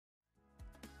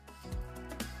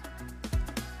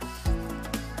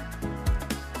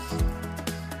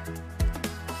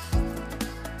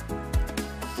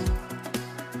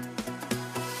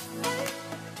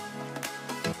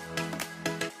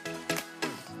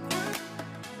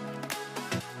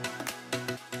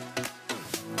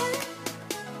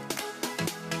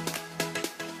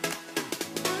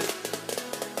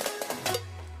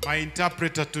My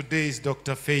interpreter today is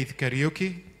Dr. Faith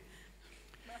Kariuki.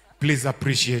 Please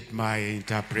appreciate my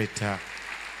interpreter.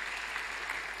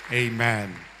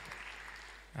 Amen.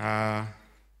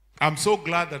 I'm so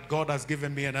glad that God has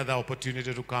given me another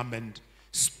opportunity to come and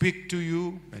speak to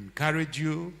you, encourage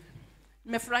you.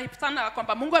 Nimefurahi sana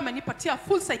kwamba Mungu amenipatia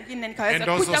fursa nyingine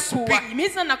nikaweza kuja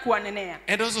kuwahimiza na kuwanenea.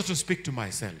 And also to speak to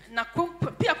myself. Na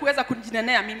pia kuweza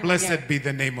kujinenea mimi mwenyewe. Blessed be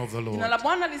the name of the Lord. Jina la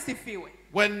Bwana lisifiwe.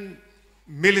 When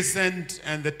Millicent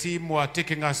and the team were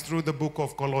taking us through the book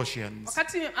of Colossians,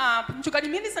 wakati mchungaji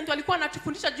Millicent walikuwa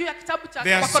anatufundisha juu ya kitabu cha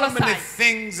there are so Wakolosai. many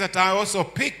things that I also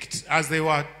picked as they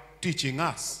were teaching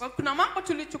us. Kuna mambo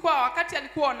tulichukua wakati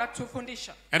alikuwa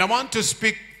anatufundisha. And I want to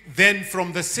speak then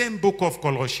from the same book of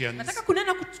Colossians. Nataka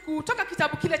kunena kutoka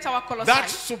kitabu kile cha Wakolosai. That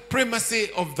supremacy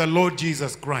of the Lord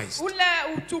Jesus Christ. Ule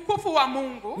utukufu wa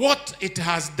Mungu. What it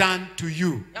has done to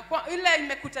you. Ile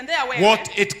imekutendea wewe.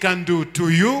 What it can do to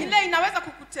you. Ile inaweza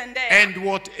kukutendea. And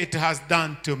what it has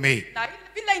done to me. Na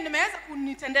vile imeweza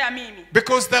kunitendea mimi.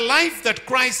 Because the life that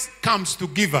Christ comes to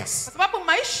give us. Kwa sababu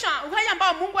maisha uhai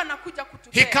ambao Mungu anakuja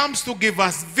kutupea. He comes to give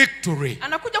us victory.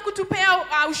 Anakuja kutupea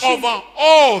ushindi. Over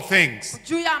all things.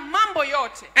 Juu ya mambo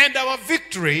yote. And our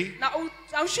victory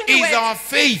is our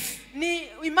faith. Ni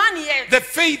imani yetu. The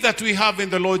faith that we have in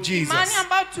the Lord Jesus. Imani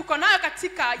ambayo tuko nayo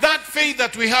katika that faith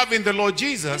that we have in the Lord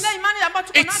Jesus, ile imani ambayo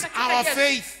tuko nayo katika our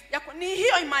faith. Ni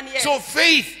hiyo imani yetu. So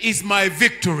faith is my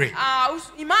victory.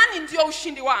 Imani ndio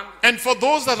ushindi wangu. And for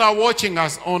those that are watching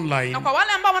us online, na kwa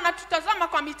wale ambao wanatutazama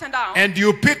kwa mitandao, and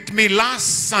you picked me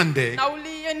last Sunday, na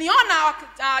uliniona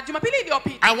Jumapili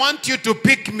iliyopita, I want you to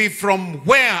pick me from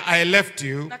where I left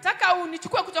you. Nataka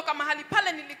unichukue kutoka mahali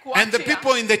pale nilikuachia. And the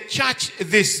people in the church,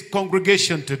 this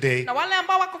congregation today, na wale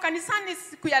ambao wako kanisani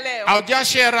siku ya leo, I'll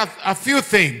just share a few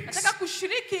things nataka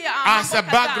kushiriki as a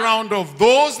background of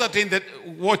those that in the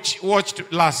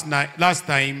watched last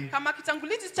time, kama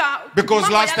kitangulizi cha, because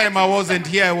last time I wasn't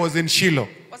here, I was in Shiloh.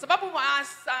 Kwa sababu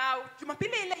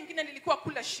Jumapili ile nyingine nilikuwa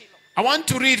kule Shiloh. I want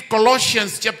to read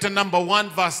Colossians chapter number 1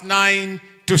 verse 9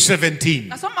 to 17.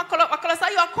 Nasoma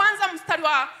Wakolosai wa kwanza mstari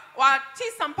wa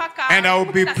 9 mpaka 17. And I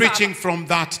will be preaching from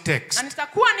that text. Na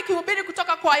nitakuwa nikihubiri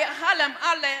kutoka kwa ale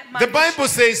The Bible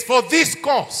says, for this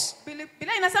cause,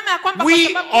 Biblia inasema ya kwamba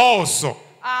we also,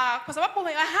 kwa sababu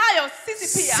hayo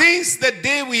sisi pia, since the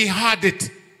day we heard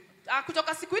it,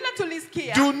 kutoka siku ile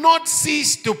tulisikia, do not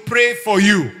cease to pray for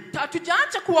you,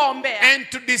 hatujaacha kuwaombea, and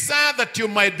to desire that you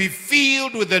might be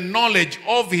filled with the knowledge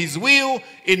of his will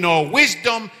in all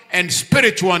wisdom and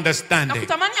spiritual understanding. na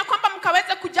kutamania kwamba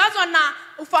mkaweze kujazwa na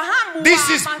ufahamu. This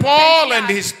is Paul and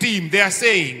his team. They are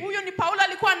saying, huyu ni Paulo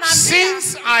alikuwa anaambia,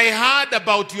 since I heard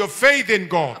about your faith in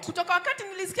God, kutoka wakati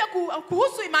nilisikia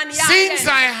kuhusu imani yake,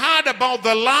 since I heard about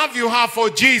the love you have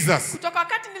for Jesus, kutoka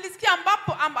wakati nilisikia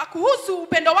kuhusu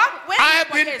upendo wako wewe, I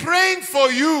have been praying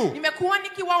for you, nimekuwa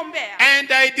nikiwaombea,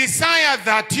 and I desire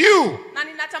that you na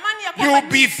ninatamani ya kwamba you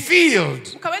be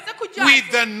filled mkaweze kujazwa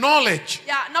with the knowledge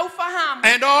na ufahamu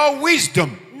and all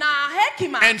wisdom na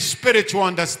hekima and spiritual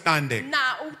understanding.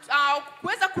 na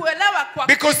kuweza kuelewa kwa,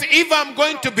 because if I'm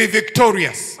going to be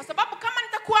victorious, kwa sababu kama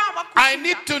nitakuwa I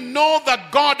need to know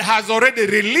that God has already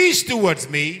released towards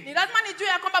me ni lazima nijue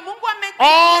ya kwamba Mungu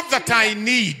all that I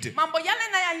need mambo yale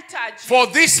ninayohitaji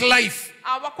for this life,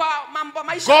 kwa mambo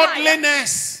maisha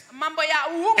godliness mambo ya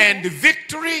uungu and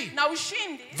victory. na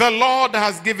ushindi, The Lord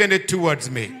has given it towards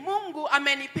me. Mungu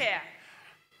amenipea.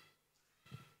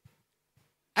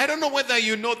 I don't know whether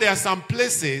you know there are some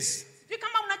places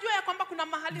Kama unajua ya kwamba kuna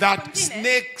mahali that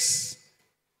snakes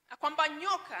kwamba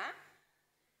nyoka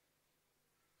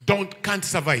can't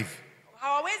survive.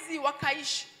 hawawezi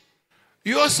wakaishi.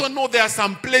 You also know there are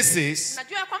some places,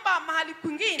 unajua ya kwamba mahali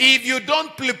kwingine, if you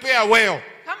don't prepare well,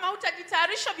 kama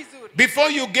hutajitayarisha vizuri,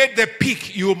 before you get the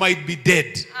peak, you might be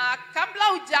dead. kabla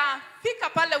hujafika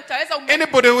pale utaweza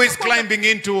Anybody who is climbing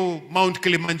into Mount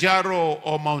Kilimanjaro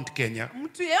or Mount Kenya,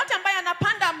 mtu yeyote ambaye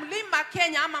anapanda mlima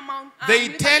Kenya ama Mount they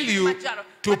tell you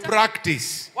to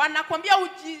practice wanakuambia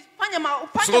ujifanye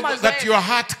upande so mazoezi, that your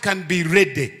heart can be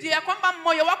ready. ndio ya kwamba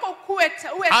moyo wako uwe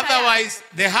Otherwise,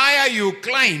 the higher you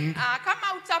climb,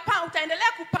 kama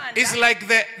utaendelea kupanda, it's like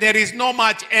there is no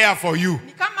much air for you.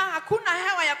 ni kama hakuna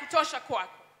hewa ya kutosha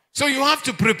kwako. So you have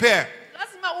to prepare.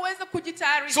 Lazima uweze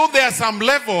kujitayarisha. So there are some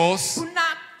levels,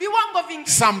 kuna viwango vingi,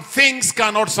 some things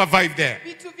cannot survive there.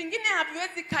 vitu vingine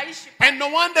haviwezi kaishi. And no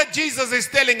wonder Jesus is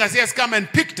telling us he has come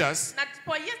and picked us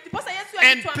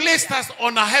and placed us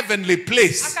on a heavenly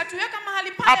place,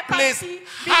 a place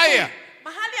higher,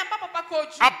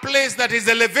 a place that is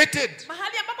elevated,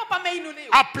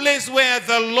 a place where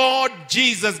the Lord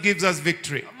Jesus gives us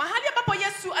victory.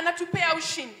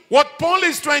 What Paul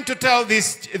is trying to tell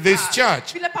this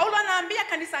church,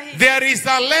 there is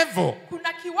a level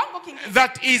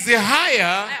that is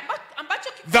higher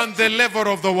than the level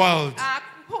of the world.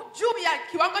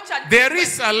 There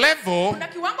is a level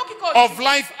of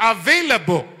life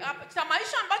available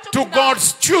to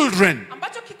God's children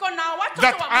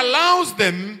that allows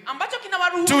them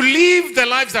to live the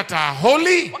lives that are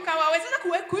holy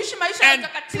and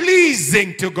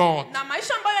pleasing to God.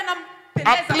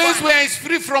 A place where it's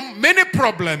free from many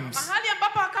problems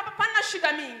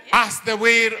as the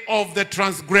way of the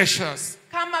transgressors.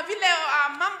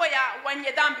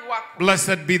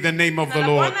 Blessed be the name of the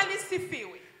Lord.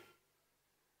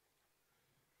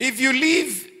 If you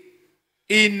live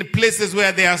in places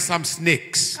where there are some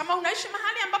snakes,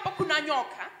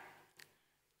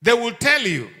 they will tell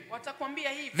you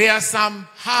there are some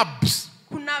herbs.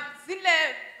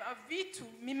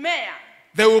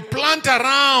 They will plant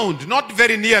around, not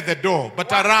very near the door, but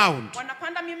around.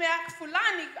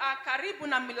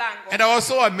 And I was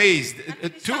so amazed.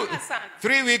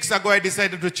 3 weeks ago, I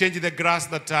decided to change the grass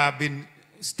that I've been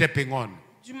stepping on.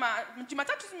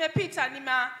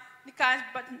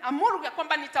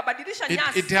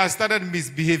 It has started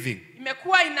misbehaving.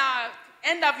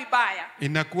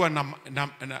 Inakuwa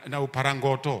na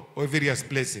uparangoto over various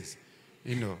places.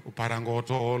 You know,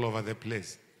 uparangoto all over the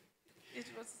place.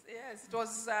 It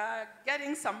was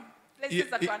getting some places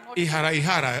that were not.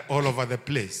 Ihara all over the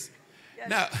place. Yes.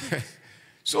 Now,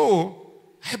 so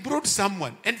I brought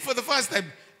someone, and for the first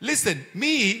time, listen,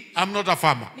 I'm not a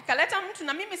farmer.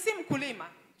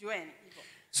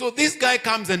 So this guy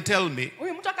comes and tells me,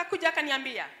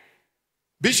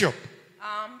 Bishop,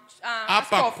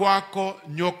 hapa kwako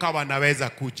nyoka wanaweza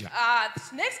kuja.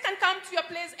 Snakes can come to your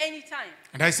place anytime.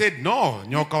 And I said, no,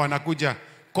 nyoka wanakuja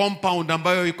compound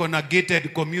ambayo iko na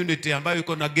gated community, ambayo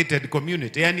iko na gated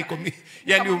community.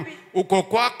 Yani uko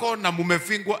kwako na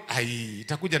mumefingwa,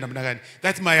 itakuja namna gani?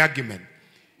 That's my argument.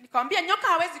 Nikamwambia nyoka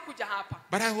hawezi kuja hapa.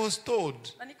 But I was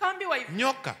told, na nikaambiwa hivi,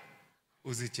 nyoka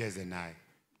usicheze naye.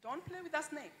 Don't play with a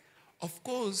snake. Of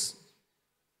course,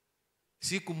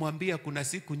 sikumwambia kuna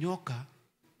siku nyoka.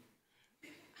 I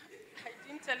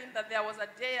didn't tell him that there was a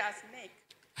day a snake.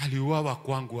 Aliuawa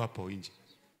kwangu hapo nje.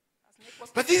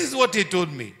 But this is what he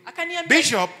told me.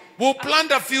 Bishop, we'll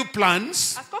plant a few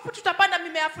plants.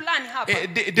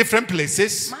 Different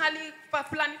places.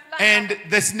 And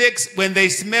the snakes, when they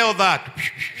smell that,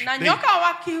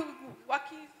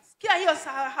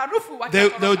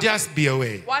 they'll just be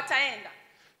away.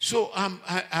 So I'm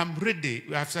ready.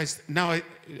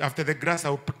 After the grass,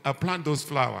 I'll plant those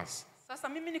flowers.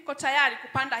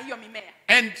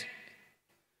 And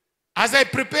as I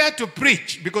prepare to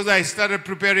preach, because I started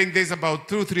preparing this about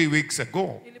 2-3 weeks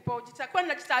ago,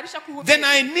 then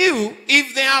I knew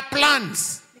if there are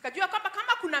plants,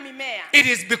 it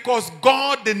is because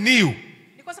God knew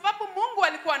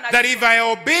that if I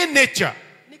obey nature,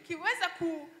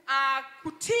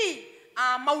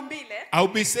 I'll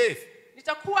be safe.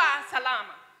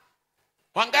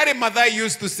 Wangari Maathai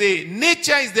used to say,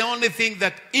 nature is the only thing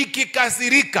that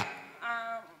ikikasirika.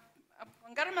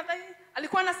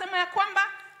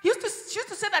 He used to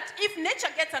say that if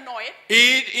nature gets annoyed,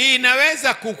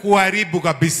 inaweza kukuharibu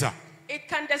kabisa. It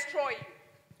can destroy you.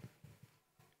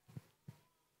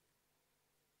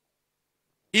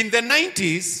 In the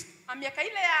 90s,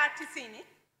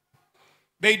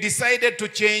 they decided to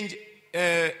change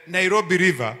Nairobi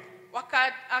River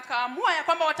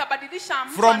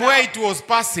from where it was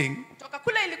passing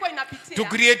to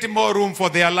create more room for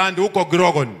their land huko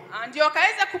Grogon.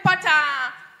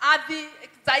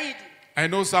 I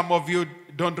know some of you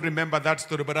don't remember that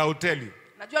story, but I will tell you.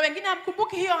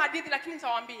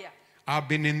 I've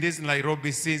been in this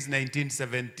Nairobi since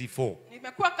 1974.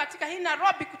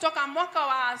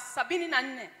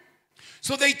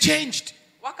 So they changed.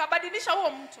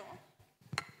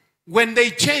 When they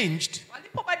changed,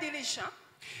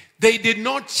 they did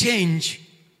not change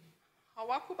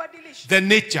the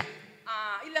nature.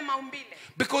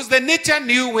 Because the nature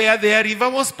knew where their river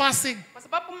was passing.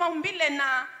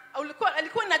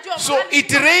 So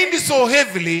it rained so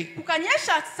heavily,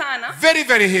 very,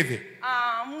 very heavy.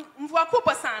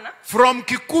 From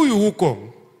Kikuyu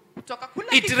huko,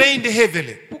 it rained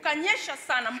heavily.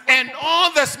 And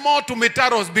all the small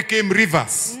tumitaros became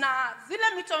rivers.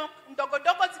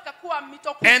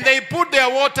 And they put their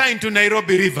water into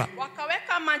Nairobi River.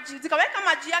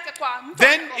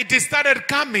 Then it started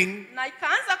coming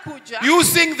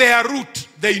using their route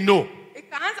they know.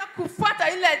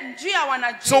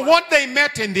 So what they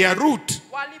met in their route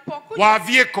were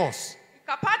vehicles.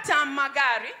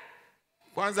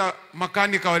 Kwanza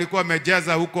makanika walikuwa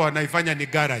wamejaza huko wanaifanya ni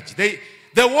garage.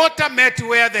 The water met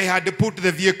where they had to put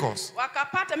the vehicles.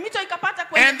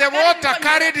 And the water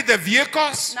carried the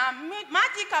vehicles,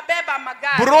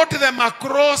 brought them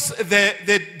across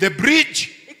the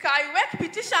bridge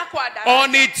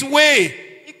on its way.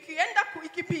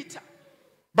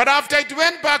 But after it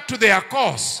went back to their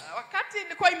course,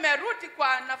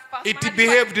 it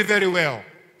behaved very well.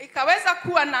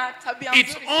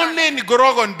 It's only in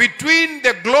Grogon, between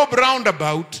the globe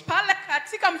roundabout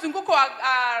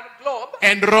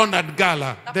and Ronald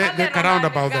Gala, the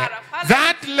roundabout there.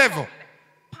 That level,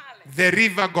 the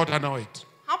river got annoyed.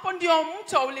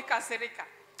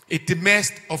 It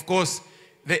messed, of course,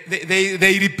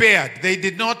 they repaired. They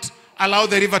did not allow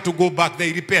the river to go back.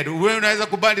 They repaired.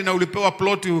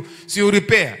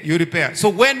 You repair. So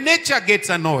when nature gets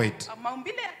annoyed,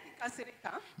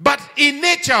 but in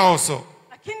nature also,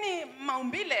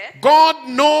 God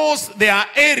knows there are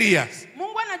areas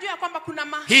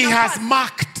He has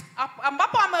marked.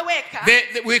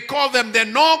 We call them the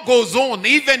no-go zone,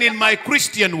 even in my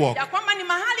Christian walk.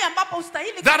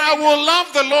 That I will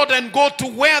love the Lord and go to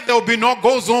where there will be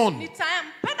no-go zone.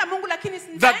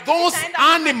 That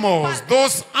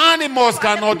those animals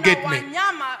cannot get me.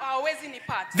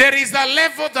 There is a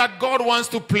level that God wants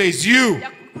to place you.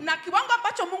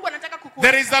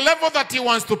 There is a level that He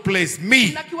wants to place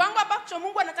me.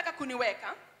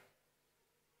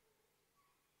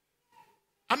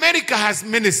 America has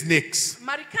many snakes.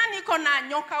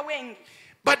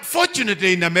 But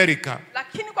fortunately in America,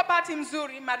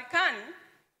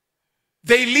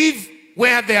 they live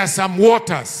where there are some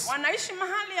waters.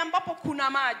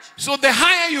 So the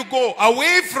higher you go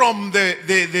away from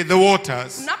the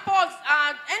waters,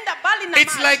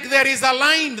 it's like there is a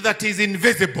line that is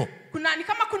invisible.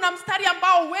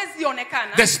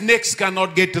 The snakes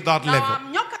cannot get to that level.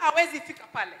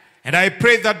 And I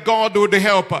pray that God would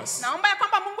help us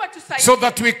so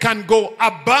that we can go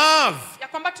above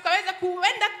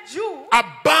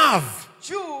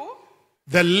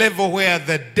the level where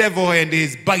the devil and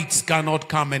his bites cannot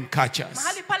come and catch us.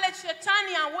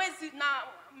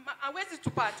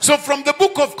 So from the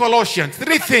book of Colossians,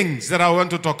 3 things that I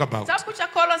want to talk about. I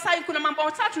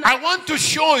want to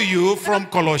show you from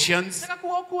Colossians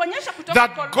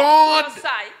that God,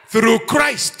 through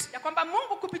Christ,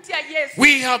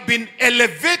 we have been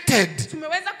elevated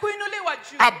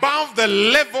above the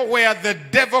level where the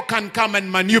devil can come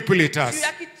and manipulate us.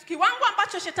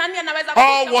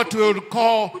 Or what we would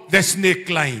call the snake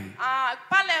line.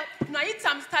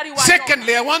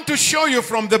 Secondly, I want to show you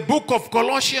from the book of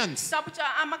Colossians,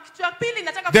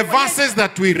 the verses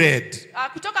that we read,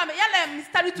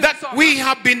 that we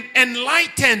have been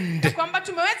enlightened.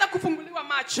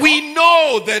 We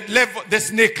know the level, the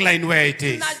snake line where it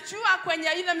is.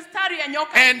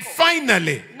 And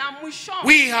finally,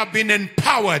 we have been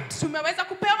empowered.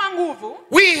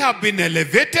 We have been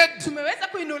elevated.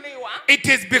 It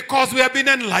is because we have been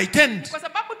enlightened.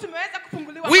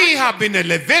 We have been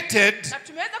elevated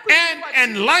and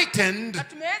enlightened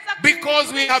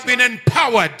because we have been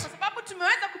empowered.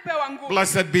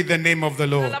 Blessed be the name of the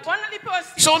Lord.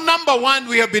 So number one,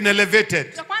 we have been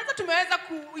elevated.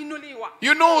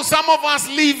 You know, some of us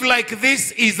live like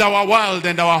this is our world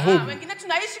and our home.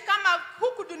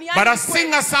 But a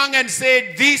singer sang and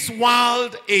said, this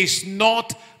world is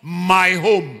not my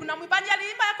home.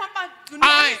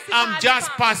 I am just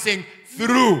passing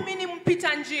through.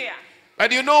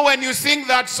 But you know, when you sing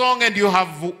that song and you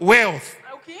have wealth,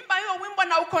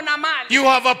 you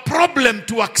have a problem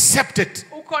to accept it.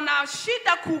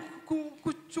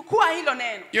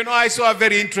 You know, I saw a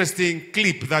very interesting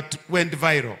clip that went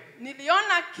viral.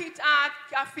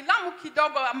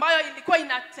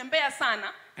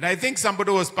 And I think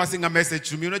somebody was passing a message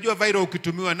to me. Unajua viral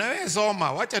ukitumiwa na wewe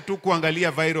soma. Wacha tu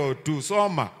kuangalia viral tu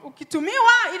soma.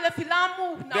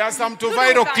 There are some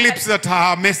viral clips that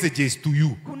are messages to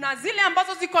you.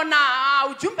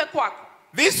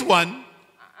 This one,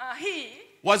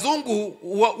 wazungu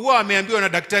huwa wameambiwa na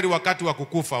daktari wakati wa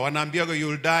kukufa. Wanaambia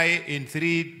you'll die in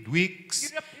 3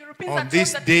 weeks, on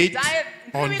this date,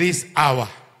 on this hour.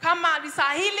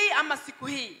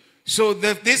 So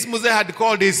this Muse had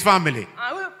called his family.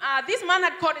 This man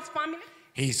had called his family.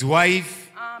 His wife,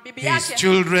 his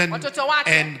children,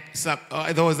 and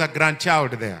there was a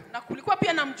grandchild there.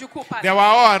 They were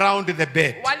all around the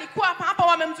bed.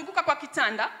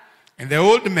 And the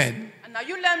old man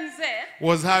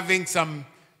was having some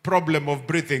problem of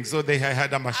breathing, so they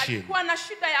had a machine.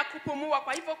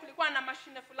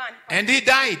 And he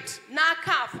died.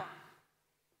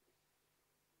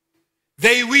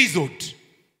 They whistled.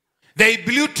 They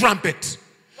blew trumpet.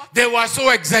 They were so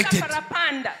excited.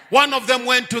 One of them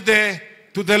went to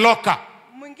the locker,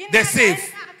 the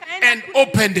safe, and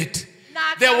opened it.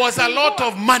 There was a lot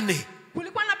of money.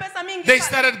 They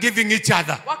started giving each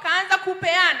other.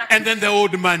 And then the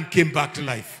old man came back to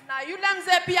life.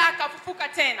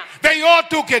 They all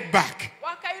took it back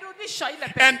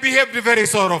and behaved very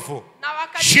sorrowful.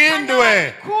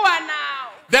 Shindwe.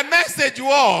 The message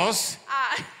was,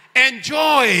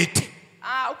 enjoy it.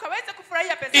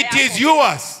 It is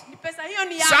yours.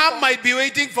 Some might be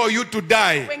waiting for you to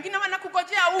die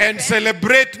and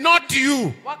celebrate, not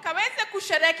you.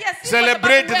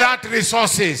 Celebrate that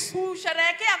resources.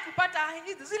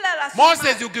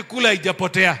 Moses ukikula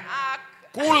ijapotea.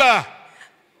 Kula.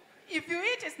 If you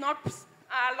eat, it's not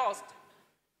lost.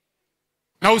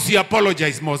 Now usi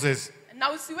apologize, Moses. Na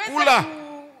usiweze kuona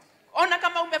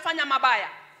kama umefanya mabaya.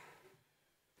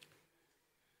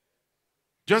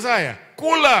 Josiah,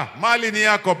 kula, mali ni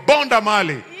yako, bonda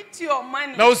mali. Eat your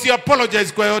money. Na usi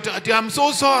apologize kwa yote. Ati I'm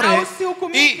so sorry.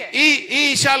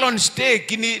 Hii Shalom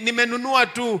steak nimenunua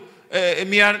tu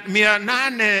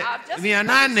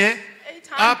 800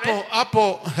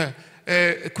 hapo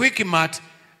Quick Mart.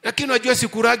 Lakini unajua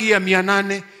sikuragi ya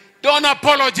 800. Don't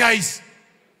apologize.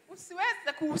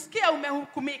 Usiweze kusikia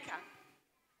umehukumika.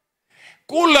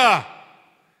 Kula.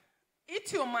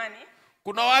 Eat your money.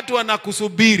 Kuna watu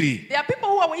wanakusubiri. There are people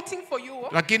who are waiting for you.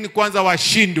 Lakini kwanza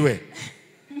washindwe.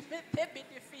 They be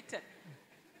defeated.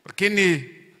 Lakini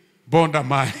bonda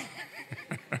mali.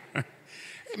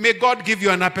 May God give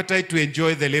you an appetite to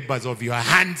enjoy the labors of your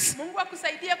hands. Mungu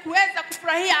akusaidie kuweza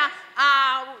kufurahia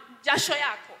jasho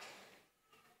yako.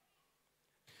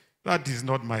 That is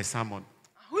not my sermon.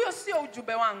 Huyo sio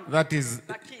ujumbe wangu. That is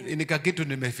nikakitu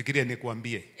nimefikiria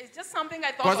nikuambie. It's just something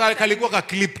I thought. Kwa kalikuwa ka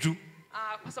clip tu.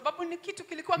 Kwa sababu ni kitu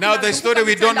kilikuwa Now the story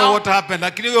we don't know what happened.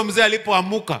 Lakini huyo mzee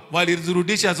alipoamuka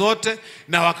walizirudisha zote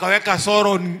na wakaweka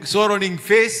sorrowing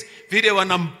face vile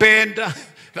wanampenda.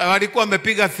 Walikuwa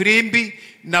wamepiga firimbi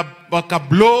na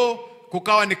wakablow,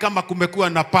 kukawa ni kama kumekuwa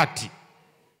na party.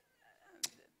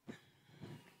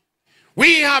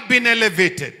 We have been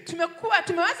elevated.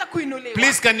 Tumeweza kuinuliwa.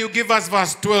 Please can you give us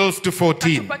verse 12 to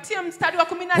 14?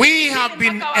 We have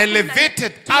been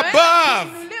elevated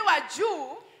above.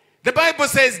 The Bible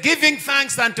says, giving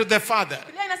thanks unto the Father,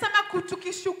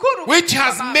 which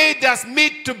has made us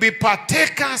meet to be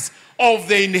partakers of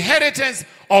the inheritance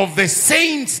of the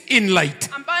saints in light.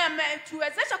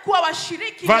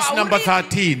 Verse number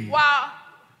 13.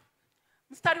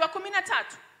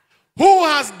 Who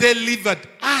has delivered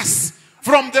us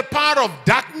from the power of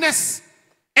darkness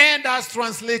and has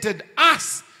translated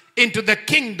us into the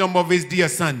kingdom of his dear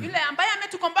Son.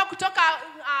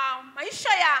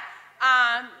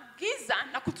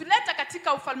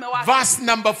 Verse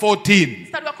number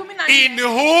 14. In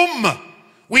whom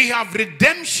we have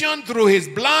redemption through his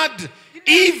blood,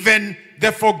 even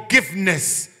the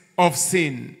forgiveness of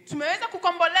sin.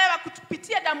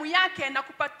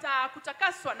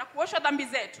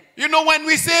 You know, when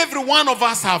we say every one of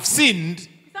us have sinned,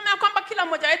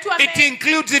 it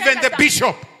includes even the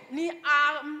bishop.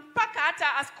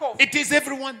 It is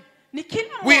everyone.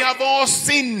 We have all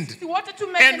sinned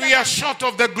and we are short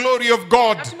of the glory of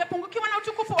God.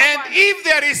 And if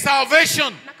there is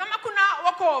salvation,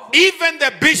 even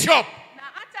the bishop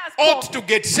ought to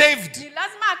get saved.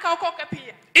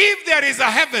 If there is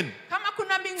a heaven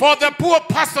for the poor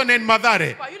person in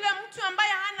Madare,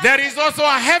 there is also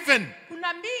a heaven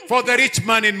for the rich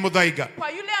man in Mudaiga.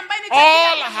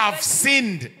 All have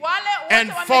sinned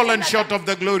and fallen short of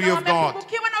the glory of God.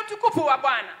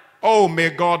 Oh, may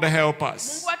God help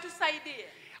us.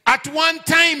 At one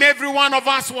time, every one of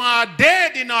us were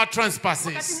dead in our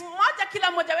trespasses.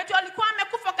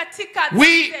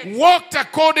 We walked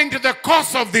according to the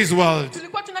course of this world,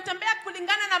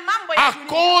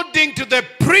 according to the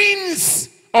prince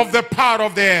of the power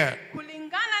of the air,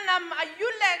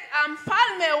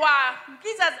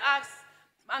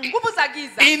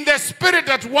 in the spirit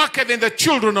that worketh in the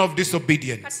children of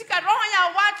disobedience.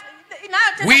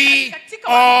 We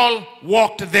all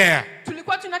walked there.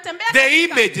 The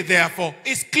image, therefore,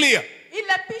 is clear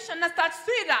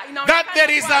that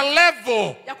there is a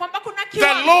level,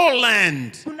 the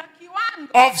lowland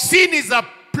of sin is a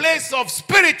place of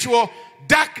spiritual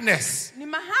darkness,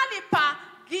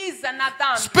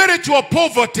 spiritual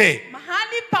poverty,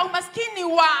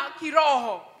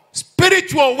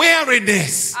 spiritual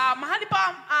weariness,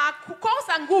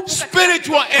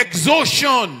 spiritual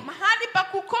exhaustion,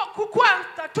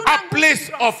 a place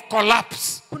of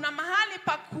collapse.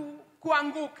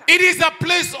 It is a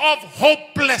place of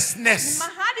hopelessness.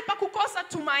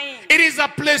 It is a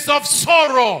place of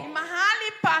sorrow.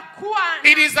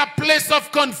 It is a place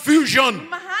of confusion.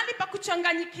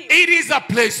 It is a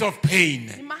place of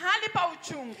pain.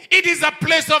 It is a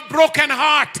place of broken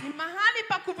heart. Ni mahali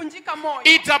pa kuvunjika moyo.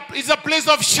 It is a place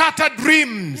of shattered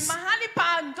dreams. Ni mahali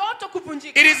pa ndoto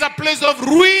kuvunjika. It is a place of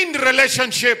ruined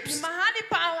relationships. Ni mahali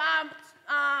pa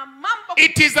mambo.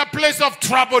 It is a place of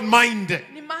troubled mind.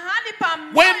 Ni mahali pa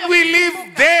when we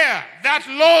live there, that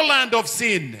lowland of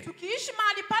sin, tukiishi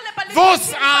mahali pale pale,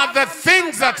 those are the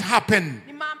things that happen.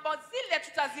 Ni mambo zile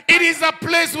tutazipata. It is a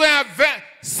place where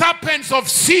serpents of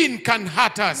sin can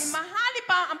hurt us, Ni mahali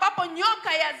pa ambapo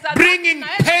nyoka ya dhambi bringing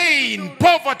pain,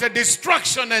 poverty,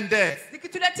 destruction and death.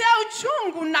 zikituletea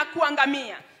uchungu na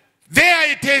kuangamia.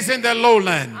 There it is in the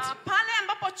lowland. Pale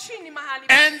ambapo chini mahali.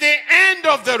 And the end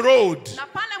of the road, Na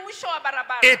pale mwisho wa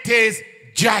barabara, it is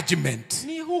judgment.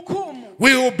 ni hukumu.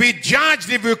 We will be judged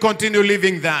if we continue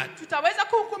living that. Tutaweza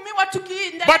kuhukumiwa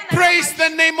tukiendelea. But praise the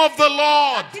name of the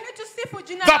Lord. Lakini tusifu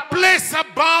jina The la Bwana. place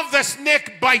above the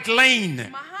snake bite lane.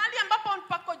 Mahali ambapo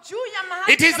pako juu ya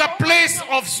mahali. It is a place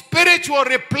of spiritual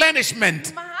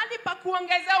replenishment. Mahali pa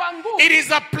kuongezewa nguvu. It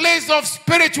is a place of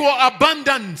spiritual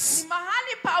abundance. Ni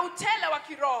mahali pa utele wa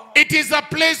kiroho. It is a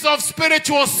place of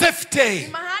spiritual safety. Ni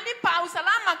mahali pa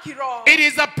usalama kiroho. It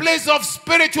is a place of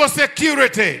spiritual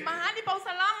security. Mahali pa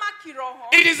usalama kiroho.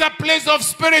 It is a place of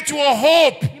spiritual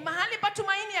hope. Ni mahali pa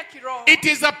tumaini ya kiroho. It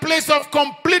is a place of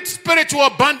complete spiritual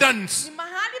abundance. Ni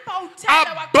mahali pa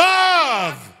utele wa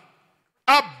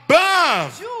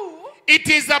Above. juu. It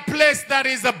is a place that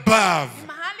is above. Ni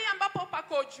mahali ambapo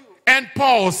pako juu. And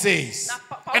Paul says,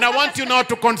 and I want you now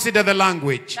to consider the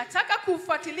language. Nataka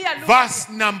kufuatilia lugha. Verse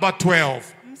number 12.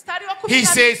 Mstari wa 12. He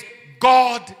says,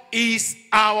 God is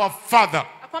our Father.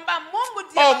 Kwamba Mungu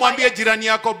ndiye Oh, baba mwambie yetu. jirani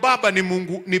yako, baba ni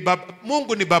Mungu,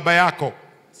 Mungu ni baba yako.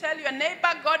 Tell your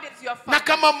neighbor, God is your Na father.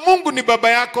 kama Mungu ni baba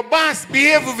yako, basi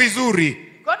behave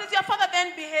vizuri. God is your father,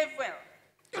 then behave well.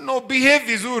 You know, behave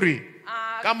vizuri.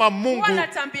 Kama Mungu kuwa na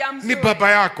tabia mzuri. ni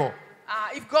baba yako.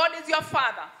 If God is your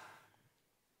father,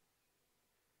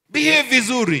 Behave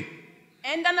vizuri.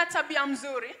 enda na tabia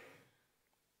mzuri.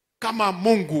 Kama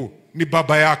Mungu ni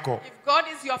baba yako. If God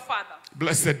is your father.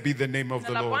 Blessed be the name of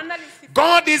the Na Lord. Bwana lisifiwe.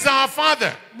 God is our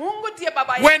Father. Mungu ndiye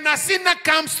baba yetu. When a sinner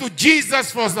comes to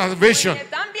Jesus for salvation, Mwenye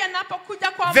dhambi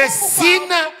anapokuja kwa the Mungu kwa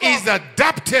sinner wokovu, is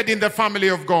adopted in the family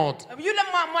of God. yule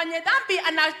mwenye dhambi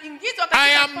anaingizwa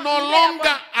I katika am no familia ya longer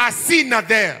Bwana. a sinner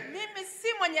there. Mimi si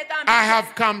mwenye dhambi. I have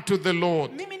come to the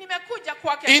Lord. Mimi nimekuja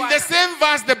kwake In the Bwana. same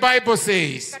verse, the Bible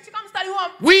says, Katika mstari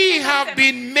huo we have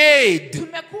been made,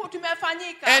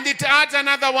 tumefanyika. and it adds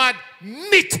another word,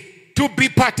 meet to be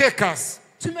partakers.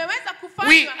 Tumeweza We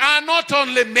kufanywa. are not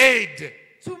only made,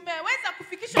 Tumeweza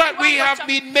kufikishwa but we kiwango have cha-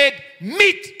 been made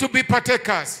meet to be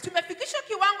partakers. tumefikishwa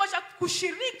kiwango cha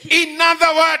kushiriki. In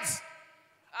other words,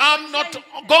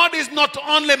 God is not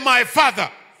only my Father,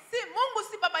 Si Mungu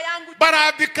si baba yangu, but I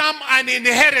have become an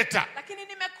inheritor. lakini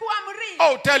nimekuwa mrithi.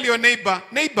 Oh, tell your neighbor,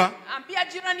 Ambia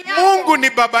jirani yako. Mungu ni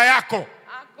baba yako.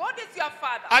 God is your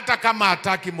father. Hata kama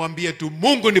hataki mwambie tu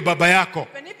Mungu ni baba yako.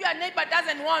 Even if your neighbor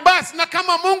doesn't want. Bas, na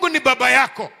kama Mungu ni baba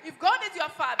yako, If God is your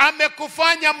father,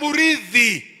 amekufanya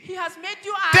murithi. he has made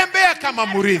you a Tembea kama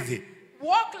murithi.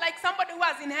 walk like somebody who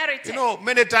has inherited. You know,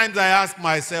 many times I ask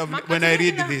myself when I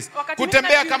read this,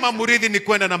 kutembea kama murithi ni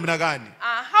kwenda namna gani?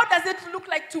 How does it look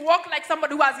like to walk like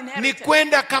somebody who has Ni inherited?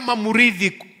 kwenda kama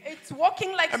murithi. It's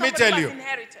walking like Let me somebody tell who you. has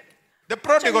inherited. The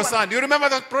prodigal son, you remember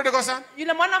the prodigal son?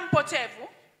 Yule mwana mpotevu,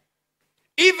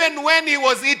 Even when he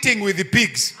was eating with the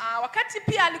pigs, wakati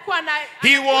pia alikuwa na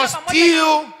he anakula was pamoja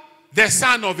still the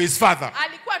son of his father. na-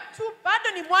 alikuwa tu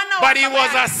bado ni mwana wa But he baba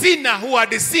was a yake. sinner who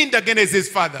had sinned against his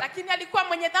father. Lakini alikuwa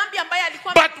mwenye dhambi ambaye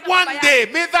alikuwa But amekosa one baba day,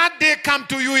 yake. may that day come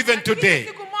to you even Lakini today.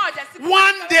 siku moja,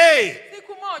 One day,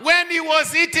 siku moja, when he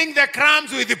was eating the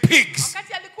crumbs with the pigs,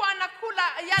 wakati alikuwa anakula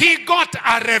he yale, got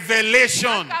a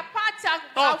revelation. akapata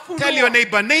Oh, ufunuo. tell your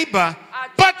neighbor,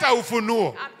 pata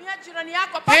ufunuo. Ambia jirani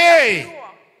yako, pata Hey, ufunuo.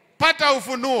 pata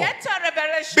ufunuo. Get a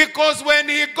revelation. Because when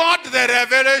he got the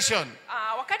revelation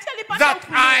Wakati alipata that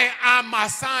ufunuo, I am a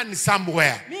son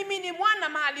somewhere, mimi ni mwana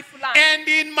mahali fulani. and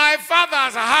in my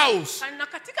father's house, Na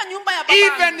katika nyumba ya baba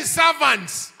even yangu,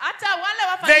 servants, hata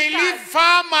wale they live wafanyikazi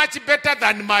far much better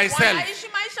than myself. wanaishi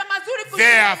maisha mazuri kushinda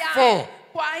yangu. Therefore,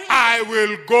 Kwa hiyo I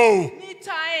will go.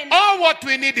 nitaenda. All what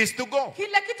we need is to go.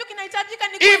 Kile kitu kinahitajika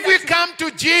ni If we kwenda tu. come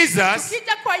to Jesus,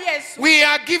 Tukija kwa Yesu, we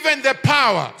are given the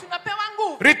power. tunapewa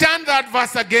nguvu. Return that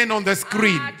verse again on the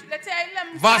screen. Tuletea ile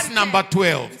mstari Verse tena. number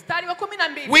 12. Mstari wa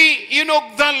 12. We, you know,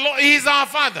 the Lord, He is our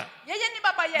Father. Yeye ni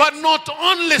baba yetu. But not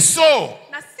only so,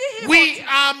 Na si hivyo we tu.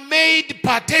 are made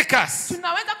partakers.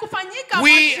 Tunaweza kufanyika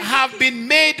We washiriki. have been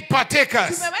made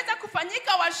partakers. Tumeweza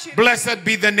kufanyika washiriki. Blessed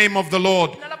be the name of the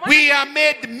Lord. Jina la We are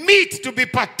made meet to be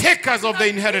partakers of the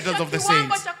inheritance of the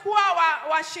saints.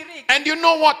 And you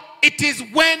know what? It is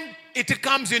when it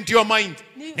comes into your mind.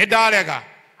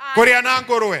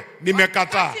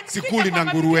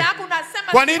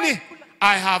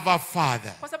 I have a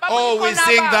father. Oh, we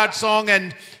sing that song,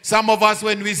 and some of us,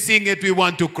 when we sing it, we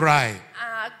want to cry.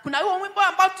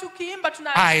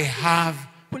 I have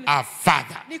a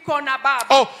father.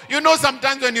 Oh, you know,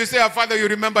 sometimes when you say a father, you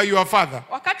remember your father.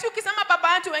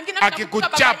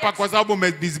 Akikuchapa kwa sababu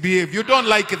misbehave. You don't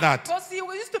like that.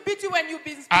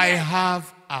 I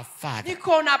have a father.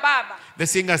 The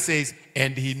singer says,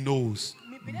 and he knows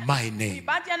my name.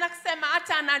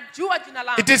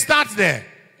 It starts there.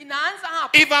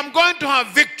 If I'm going to have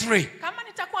victory,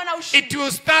 it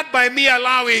will start by me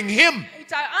allowing him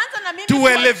to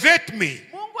elevate me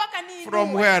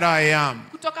from where I am.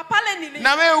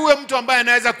 Na wewe uwe mtu ambaye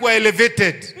anaweza kuwa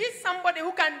elevated. Be somebody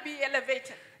who can be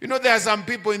elevated. You know, there are some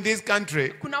people in this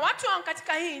country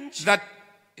that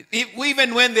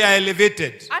even when they are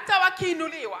elevated,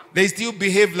 they still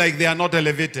behave like they are not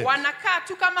elevated.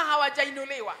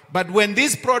 But when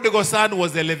this prodigal son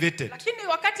was elevated,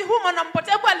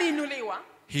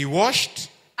 he washed,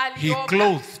 he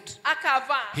clothed,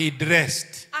 he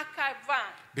dressed,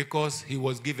 because he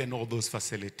was given all those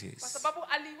facilities.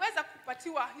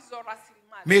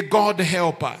 May God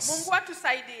help us.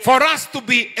 For us to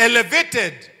be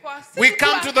elevated, we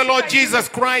come to the Lord Jesus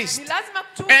Christ,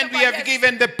 and we have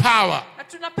given the power,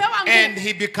 and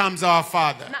he becomes our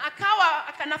Father.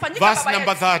 Verse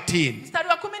number 13.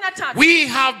 We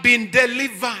have been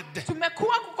delivered.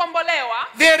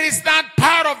 There is that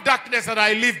power of darkness that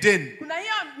I lived in.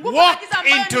 Walked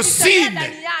into sin.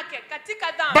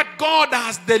 But God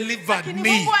has delivered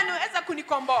me.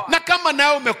 Na kama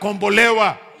nawe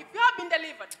umekombolewa, if you have been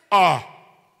delivered,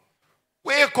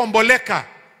 wewe komboleka.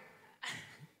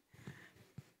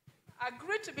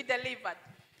 Agree to be delivered.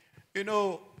 You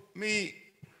know, me,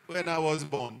 when I was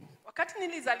born, wakati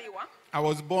nilizaliwa, I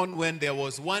was born when there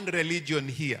was one religion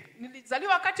here.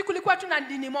 Nilizaliwa wakati kulikuwa tu na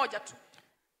dini moja tu.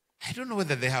 I don't know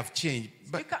whether they have changed,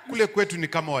 but kule kwetu ni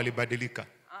kama walibadilika.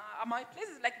 My place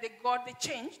is like they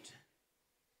changed.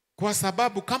 Kwa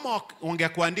sababu kama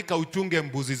wangekuandika uchunge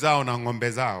mbuzi zao na ng'ombe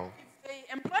zao, if they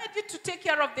employed you to take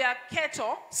care of their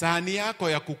cattle, sahani yako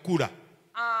ya kukula,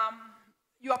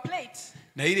 your plate,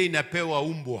 na ile inapewa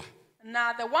umbwa,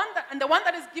 na the one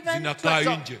that is given to a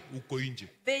dog, uko nje,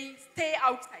 they stay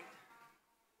outside.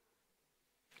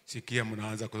 Sikia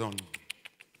mnaanza kusema,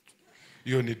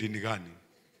 hiyo ni dini gani?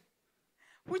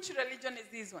 Which religion is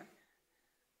this one?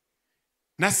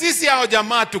 Na sisi hao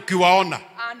jamaa tukiwaona,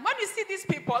 and when you see these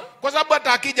people, kwa sababu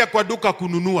hata akija kwa duka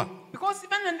kununua, because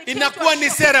even when they inakuwa ni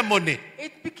ceremony.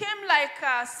 It became like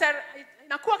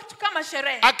inakuwa kitu kama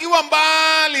sherehe. Akiwa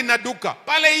mbali na duka,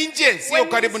 pale nje, sio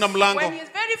karibu na mlango. When he is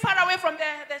very far away from the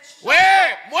shop, we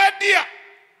mwedia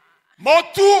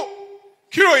motu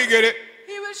kilo igere,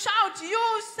 he will shout,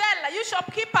 you seller, you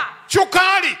shopkeeper,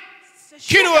 chukari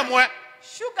kilo mwe,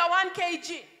 sugar 1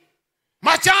 kg,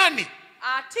 machani,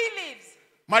 tea leaves,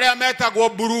 Maria meta go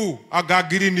buru aga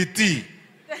green tea,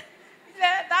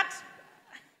 that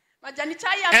majani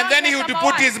chai. And then he would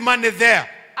put his money there.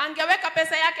 Angeweka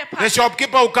pesa yake pale. The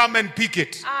shopkeeper will come and pick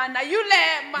it. Na yule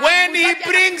when he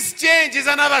brings change, is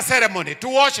another ceremony to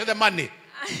wash the money,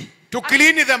 to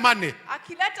clean the money.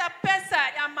 Akileta pesa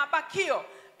ya mabakio,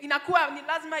 inakuwa ni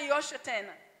lazima ioshe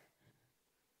tena.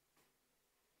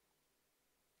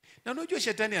 Na unajua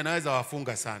shetani anaweza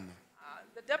wafunga sana.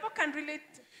 The devil can really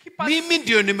keep us. Mimi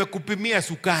ndio nimekupimia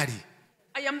sukari,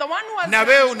 I am the one who has, na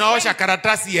wewe unaosha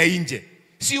karatasi ya nje.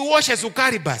 Si uoshe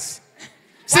sukari basi.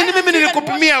 Si mimi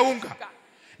nilikupimia unga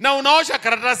na unaosha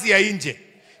karatasi ya nje.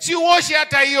 Si uoshe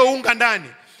hata hiyo unga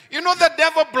ndani. You know, the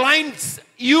devil blinds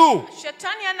you.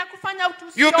 Shetani anakufanya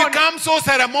utusione. You become so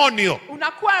ceremonial,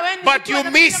 but you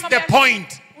miss the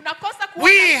point.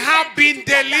 We have been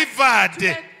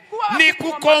delivered. Ni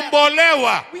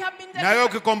kukombolewa. Na wewe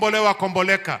ukikombolewa,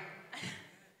 komboleka.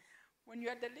 When you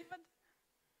are delivered,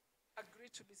 agree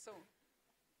to be so.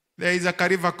 There is a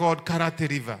river called Karate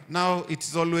River. Now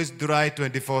it's always dry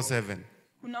 24/7.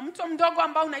 Kuna mto mdogo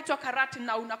ambao unaitwa Karate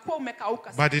na unakuwa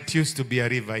umekauka. But it used to be a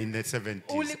river in the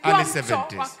 70s, early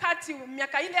 70s. Wakati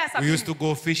miaka ile ya 70. We used to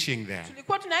go fishing there.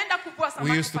 Tulikuwa tunaenda kuvua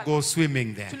samaki. We used to go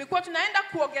swimming there. Tulikuwa tunaenda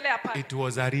kuogelea pale. It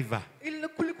was a river.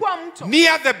 Kulikuwa mto.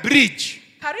 Near the bridge.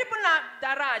 Karibu na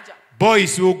daraja.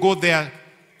 Boys will go there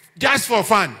just for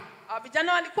fun.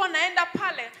 Vijana walikuwa naenda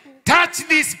pale. Touch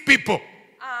these people.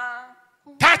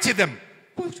 Touch them.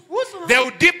 They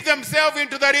will dip themselves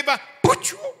into the river.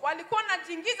 Walikuwa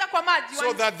wanajiingiza kwa maji.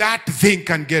 So that thing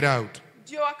can get out.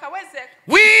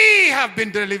 We have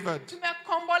been delivered.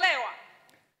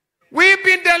 We've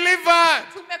been delivered.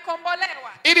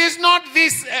 It is not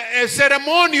this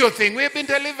ceremonial thing. We've been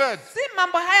delivered.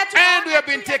 And we have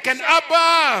been taken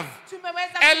above.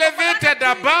 Elevated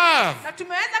above.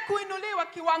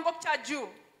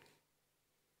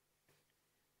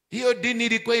 Hiyo dini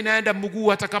ilikuwa inaenda mguu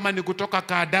hata kama ni kutoka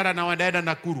Kadara na wanaenda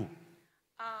Nakuru.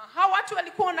 Hao watu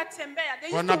walikuwa wanatembea.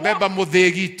 Wanabeba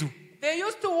mudhegitu. They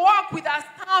used to walk with a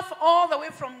staff all the way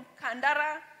from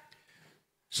Kandara.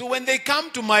 So when they come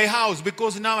to my house,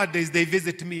 because nowadays they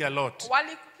visit me a lot.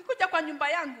 Walikuja kwa nyumba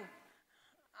yangu.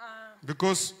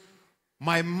 Because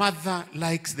my mother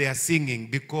likes their singing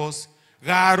because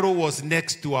Garo was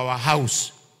next to our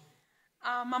house.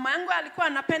 Mama yangu alikuwa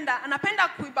anapenda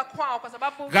kuimba kwao kwa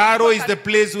sababu Garo is the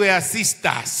place where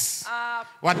sisters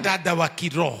wadada wa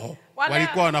kiroho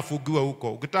walikuwa wanafugiwa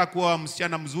huko. Ukitaka kuwa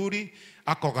msichana mzuri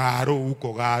ako Garo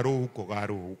huko, Garo huko,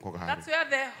 Garo huko, Garo. That's where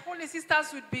the holy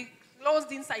sisters would be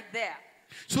closed inside there.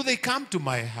 So they come to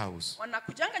my house.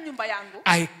 Wanakujanga nyumba yangu.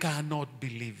 I cannot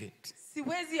believe it.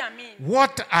 Siwezi amini.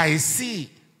 What I see.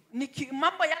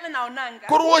 Mambo yale naonanga.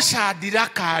 Kurosha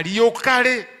diraka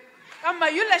aliyokale. Kama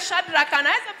yule Shadrach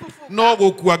anaweza kufufuka. No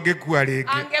gukua angekuwa rege.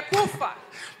 Angekufa.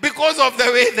 Because of the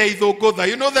way they go there.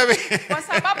 You know the way. Kwa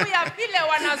sababu ya vile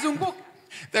wanazunguka.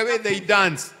 The way they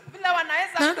dance. Vile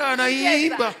wanaweza. Ndio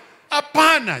wanaimba.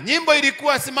 Hapana, nyimbo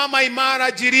ilikuwa simama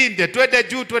imara jirinde, twende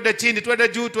juu twende chini, twende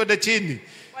juu twende chini.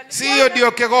 Sio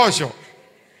ndio kegosho.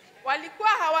 Walikuwa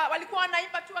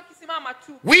wanaimba tu wakisimama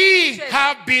tu. We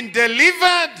have been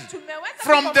delivered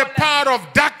from the power of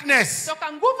darkness.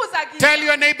 Tell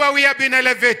your neighbor we have been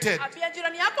elevated.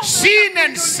 Sin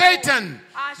and Satan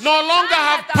no longer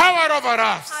have power over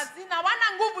us.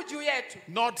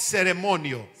 Not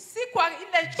ceremonial,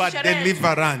 but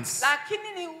deliverance.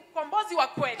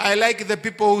 I like the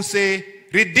people who say,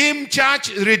 redeem church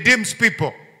redeems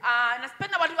people.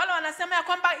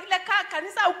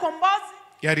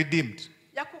 You are redeemed.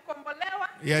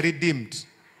 You are redeemed.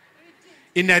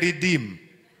 In a redeem.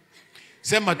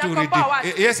 Sema tu redeem.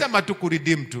 Yes, sema tu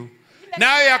kuredeem tu.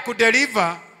 Nayo ya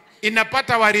kudeliver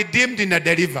inapata wa redeemed in a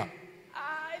deliver.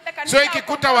 So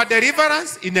ikikuta wa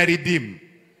deliverance in a redeem.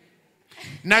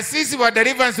 Na sisi wa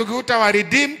deliverance ukikuta wa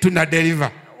redeem tuna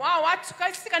deliver.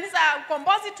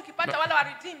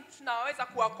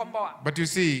 But you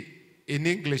see, in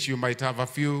English you might have a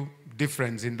few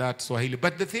difference in that Swahili.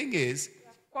 But the thing is,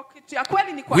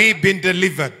 we've been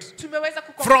delivered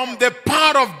from the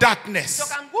power of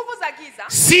darkness.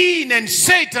 Sin and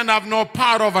Satan have no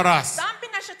power over us.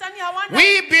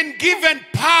 We've been given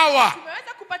power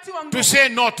to say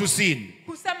no to sin.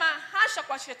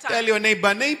 Tell your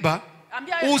neighbor,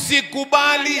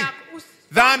 usikubali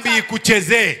dhambi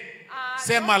ikuchezee.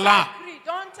 Sema la.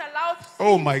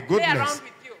 Oh my goodness.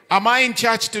 Am I in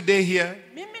church today here?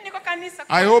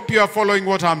 I hope you are following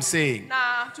what I'm saying.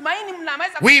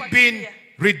 We've been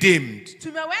redeemed.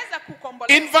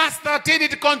 In verse 13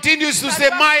 it continues to say,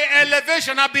 my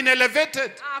elevation, I've been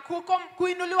elevated.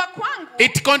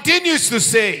 It continues to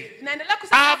say,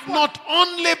 I have not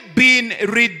only been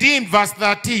redeemed, verse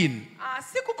 13,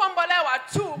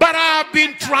 but I have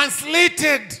been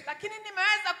translated.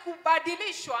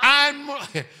 And,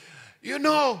 you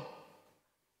know,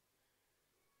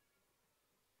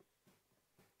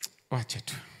 watch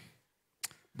it.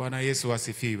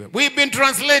 We've been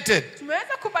translated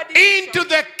into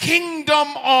the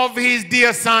kingdom of his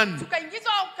dear son.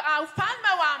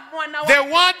 The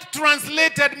word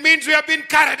translated means we have been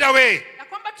carried away.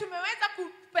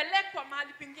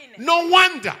 No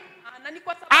wonder.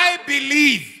 I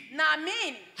believe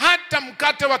hata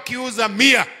mkate wakiuza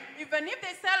 100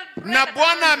 na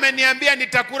Bwana ameniambia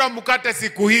nitakula mkate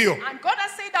siku hiyo.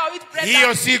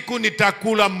 Hiyo siku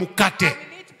nitakula mkate.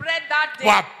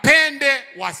 Wapende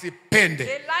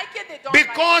wasipende.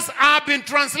 Because I have been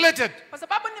translated.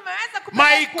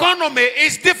 My economy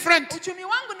is different.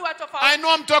 I know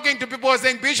I'm talking to people who are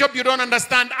saying, Bishop, you don't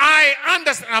understand. I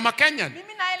understand. I'm a Kenyan.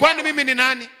 Kwani mimi ni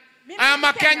nani? I am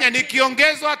a Kenyan.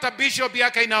 Nikiongezwa hata bishop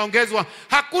yake inaongezwa.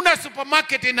 Hakuna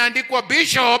supermarket inaandikwa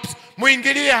bishops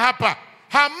muingilie hapa.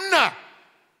 Hamna.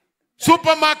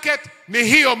 Supermarket ni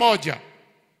hiyo moja.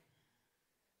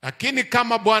 Lakini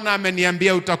kama Bwana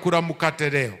ameniambia utakula mkate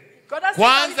leo,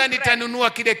 kwanza nitanunua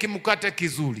kile kimkate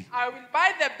kizuri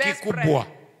kikubwa,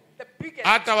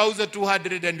 hata wauze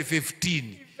 215.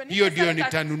 Hiyo ndio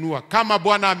nitanunua kama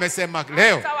Bwana amesema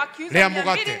leo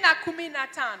mkate.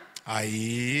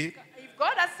 I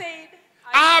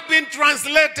have been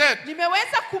translated.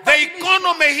 The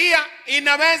economy here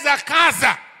inaweza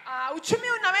kaza.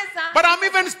 But I'm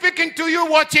even speaking to you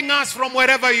watching us from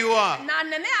wherever you are.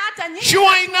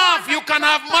 Sure enough, you can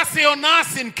have mercy on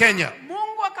us in Kenya.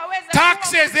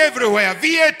 Taxes everywhere,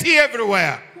 VAT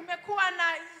everywhere.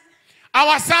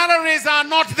 Our salaries are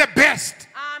not the best.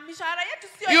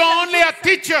 You are only a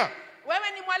teacher.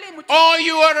 Or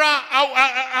you are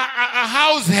a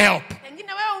house help.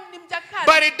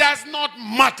 But it does not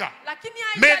matter.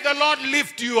 May the Lord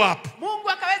lift you up.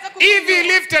 If He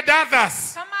lifted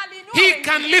others, He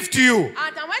can lift you.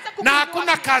 Na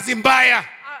hakuna kazi mbaya.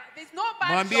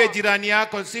 Mwambie jirani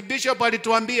yako, si Bishop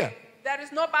alituambia? There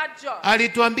is no bad job.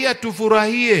 Alituambia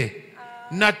tufurahie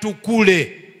na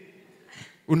tukule.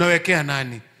 Unawekea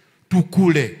nani?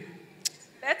 Tukule.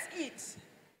 Let's eat.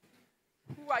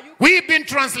 Who are you? We've been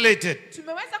translated.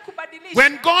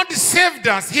 When God saved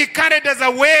us, He carried us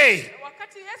away,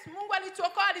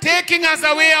 taking us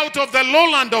away out of the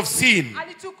lowland of sin,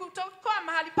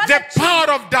 the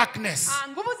power of darkness,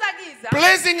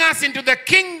 placing us into the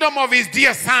kingdom of His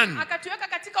dear Son.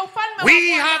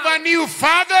 We have a new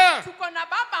Father.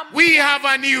 We have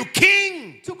a new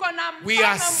King. We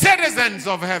are citizens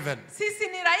of heaven.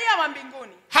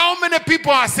 How many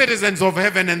people are citizens of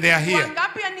heaven and they are here?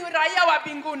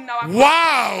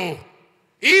 Wow!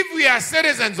 If we are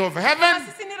citizens of heaven,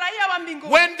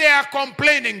 when they are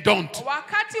complaining, don't.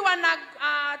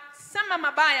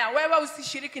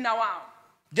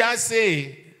 Just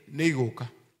say, Niguka.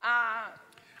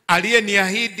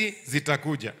 Aliyeniahidi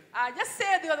zitakuja. Just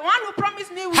say, the one who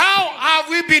promised me. How have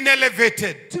we been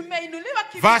elevated?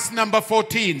 Verse number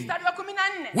 14.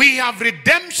 We have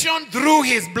redemption through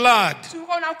His blood.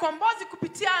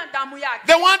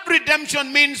 The word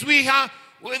redemption means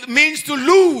means to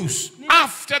lose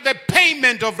after the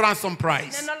payment of ransom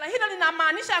price.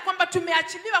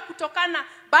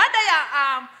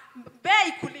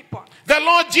 The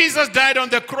Lord Jesus died on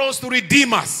the cross to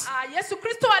redeem us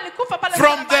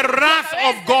from the wrath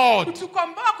of God.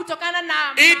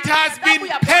 It has been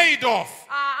paid off.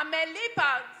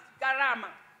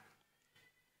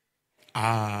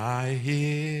 I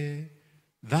hear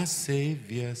the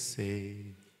Savior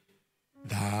say,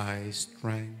 thy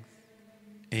strength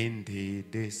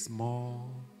indeed is small.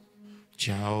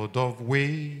 Child of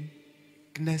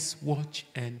weakness, watch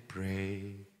and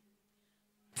pray.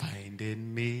 Find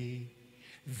in me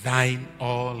thine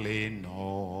all in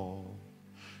all.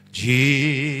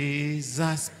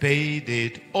 Jesus paid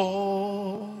it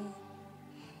all.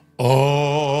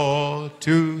 All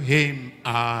to Him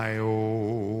I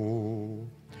owe.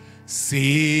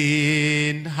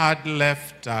 Sin had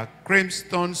left a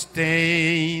crimson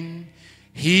stain.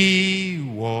 He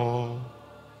wore.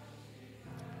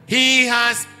 He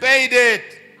has paid it.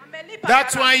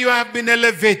 That's why you have been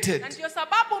elevated.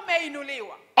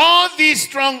 All this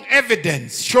strong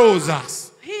evidence shows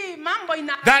us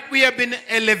that we have been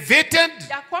elevated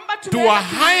to a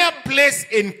higher place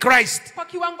in Christ,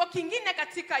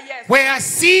 where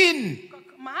sin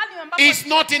is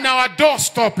not in our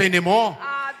doorstep anymore.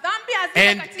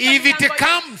 And if it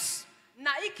comes,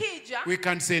 we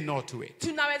can say no to it.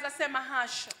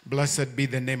 Blessed be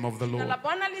the name of the Lord.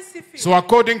 So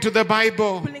according to the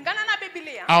Bible,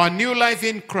 our new life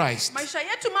in Christ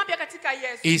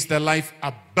is the life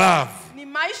above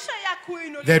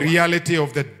the reality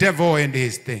of the devil and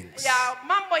his things.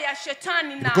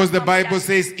 Because the Bible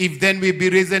says, if then we be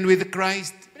risen with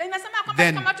Christ,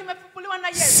 then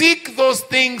seek those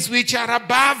things which are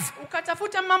above,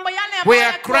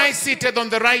 where Christ seated on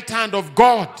the right hand of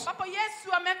God.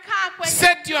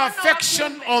 Set your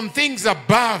affection on things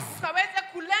above,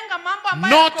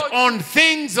 not on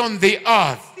things on the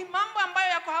earth.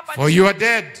 For you are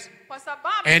dead,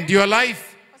 and your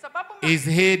life is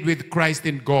hid with Christ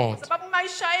in God.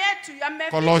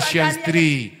 Colossians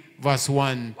 3, verse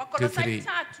 1 to 3.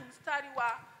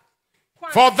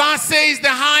 For thus says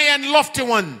the high and lofty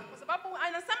one,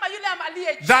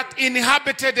 that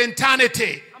inhabited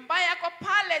eternity,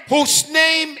 whose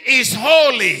name is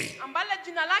holy.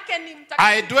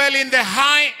 I dwell in the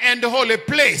high and holy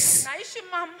place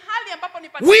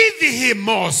with Him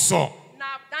also.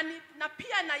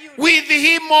 With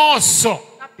Him also,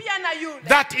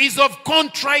 that is of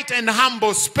contrite and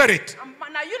humble spirit,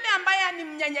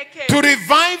 to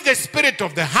revive the spirit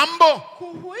of the humble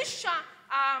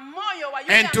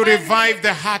and to revive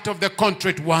the heart of the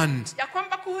contrite ones.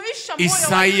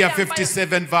 Isaiah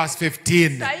 57 verse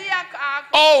 15.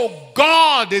 Oh,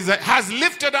 God has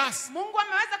lifted us.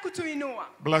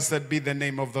 Blessed be the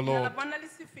name of the Lord.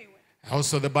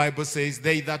 Also the Bible says,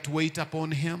 they that wait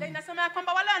upon Him,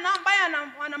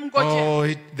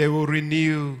 oh, they will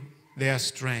renew their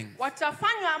strength.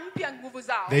 Watafanywa mpya nguvu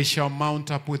zao. They shall mount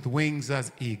up with wings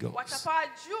as eagles. Watapaa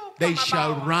juu kama They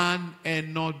shall mabawa. run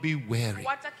and not be weary.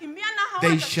 Watakimbia na They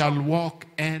hawatachoka. shall walk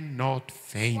and not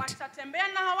faint. Watatembea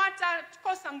na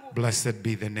hawatakosa nguvu. Blessed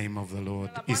be the name of the Lord.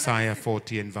 Isaiah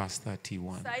 40 and verse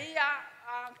 31. Isaia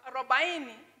 40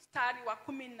 mstari wa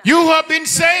 10. You have been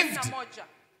saved.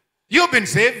 You've been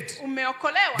saved.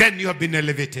 Umeokolewa. Then you have been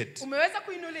elevated. Umeweza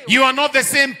kuinuliwa. You are not the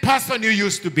same person you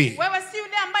used to be. Wewe si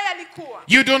yule ambaye alikuwa.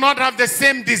 You do not have the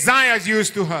same desires you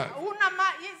used to have. Una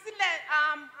zile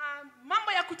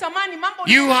mambo ya kutamani, mambo.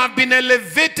 You have been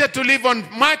elevated to live on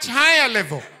much higher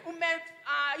level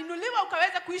Umeinuliwa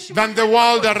ukaweza kuishi than the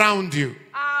world around you.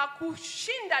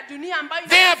 Kushinda dunia ambayo.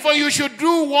 Therefore you should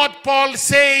do what Paul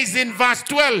says in verse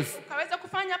 12. Ukaweza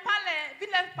kufanya pale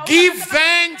vile Paulo. Give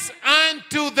thanks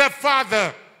unto the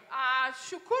Father.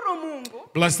 Shukuru Mungu.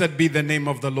 Blessed be the name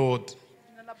of the Lord.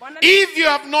 If you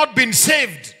have not been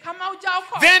saved, kama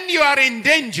hujaokoka, then you are in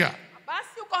danger.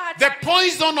 Basi uko hatari. The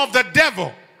poison of the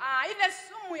devil, ile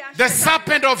sumu ya the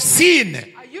serpent of sin,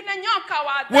 yule nyoka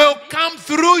wa dhambi, will come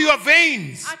through your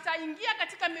veins. ataingia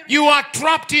katika mirija. You are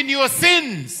trapped in your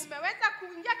sins Umeweza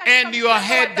kuingia katika and you are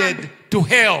headed to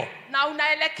hell. na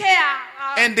unaelekea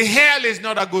And hell is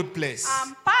not a good place.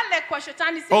 Pale kwa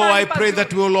shetani si Oh, mahali I pray pazuri.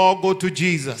 that we will all go to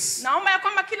Jesus. Naomba ya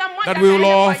kwamba kila mmoja That we will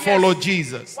aende all kwa follow Yesu.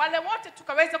 Jesus. Wale wote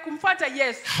tukaweza kumfuata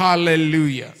Yesu.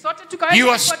 Hallelujah. Sote tukaweza Your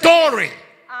kumfuata story Yesu.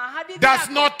 Hadithi does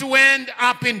yako not to end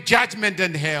up in judgment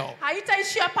and hell.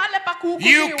 haitaishia pale pa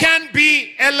kuhukumiwa. You can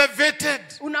be elevated.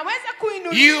 Unaweza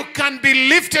kuinuliwa. You can be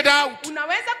lifted out.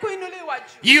 Unaweza kuinuliwa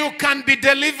juu. You can be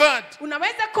delivered.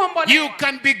 Unaweza kuombolewa. You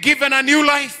can be given a new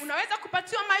life. Unaweza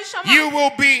kupatiwa maisha mapya. You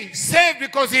will be saved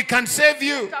because He can save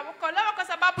you. Utaokolewa kwa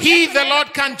sababu He, Yesu the anaweza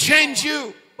Lord, can kukuokoa. change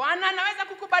you. Bwana anaweza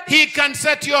kukubadilisha. He can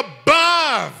set you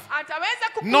above, Ataweza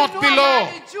not kukuinua below.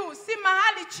 mahali juu, si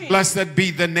mahali chini. Blessed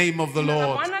be the name of the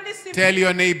Lord. Tell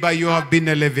your neighbor you have been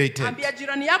elevated. Ambia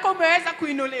jirani yako umeweza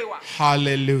kuinuliwa.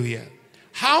 Hallelujah.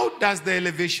 How does the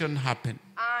elevation happen?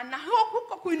 Na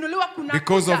huko kuinuliwa kuna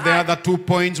Because of the other 2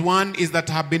 points. One is that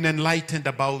I have been enlightened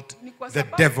about the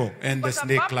devil and the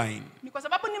snake line. Ni kwa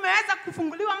sababu nimeweza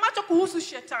kufunguliwa macho kuhusu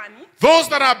shetani. Those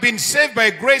that have been saved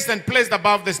by grace and placed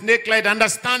above the snake line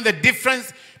understand the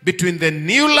difference between the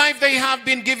new life they have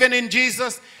been given in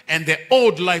Jesus and the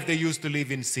old life they used to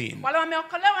live in sin. Wale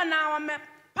wameokolewa na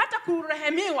wamepata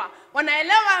kurehemiwa,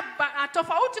 wanaelewa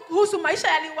tofauti kuhusu maisha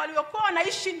waliokuwa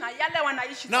wanaishi na yale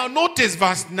wanaishi. Now notice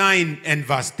verse 9 and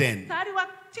verse 10. Mstari wa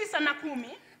 9 na 10.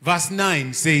 Verse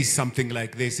 9 says something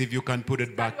like this, if you can put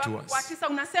it back to us. Wa 9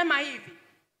 unasema hivi.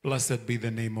 Blessed be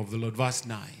the name of the Lord. Verse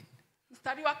 9.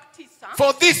 Mstari wa 9.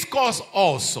 For this cause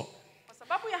also, Kwa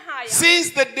sababu ya haya, since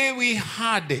the day we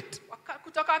heard it,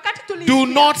 kutoka wakati tulisikia, do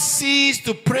not cease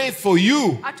to pray for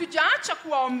you hatujaacha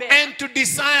kuwaombea and to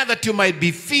desire that you might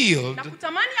be filled na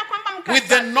kutamani ya kwamba with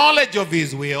the knowledge of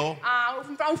His will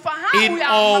ufahamu in ya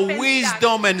all mapenzi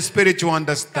wisdom and spiritual yake,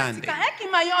 understanding. katika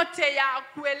hekima yote ya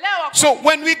kuelewa. So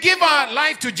when we give our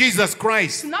life to Jesus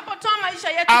Christ, Tunapotoa maisha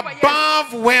yetu kwa Yesu,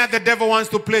 above where the devil wants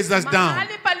to place us down,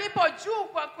 mahali palipo juu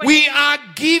kwa we are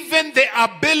given the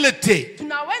ability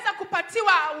tunaweza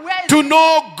kupatiwa uwezo to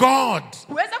know God,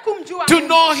 kuweza kumjua to Mungu,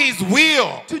 know His will,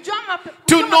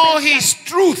 to know His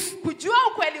truth. kujua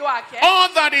ukweli wake. All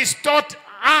that is taught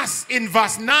us in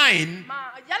verse 9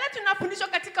 Yale tunafundishwa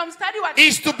katika mstari wa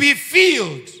is to be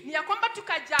filled, ni ya kwamba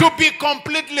tukajaa, to be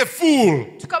completely full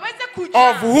tukaweza kujua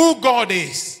of who God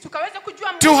is, tukaweza kujua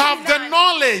Mungu to have ni the nani,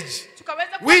 knowledge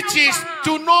tukaweza kuwa which na is ufahamu,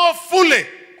 to know fully.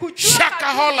 kujua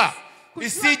Shakahola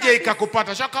kabisa, isije kujua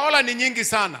ikakupata. Shakahola ni nyingi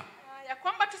sana. ya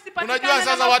kwamba tusipatikane Unajua na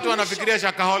sasa watu mafundisho. wanafikiria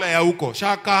shakahola ya huko.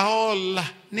 Shakahola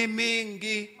ni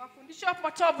mingi. Mafundisho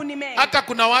potovu ni mengi. Hata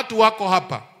kuna watu wako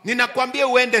hapa. Ninakwambia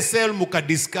uende cell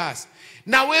mukadiscuss.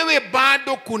 Na wewe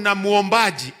bado kuna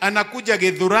muombaji anakuja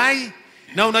Githurai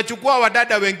na unachukua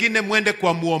wadada wengine mwende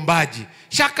kwa muombaji.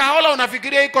 Shakahola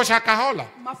unafikiria iko shakahola?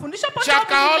 Mafundisho potovu.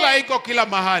 Shakahola iko kila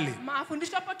mahali.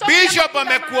 Mafundisho potovu. Bishop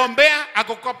amekuombea,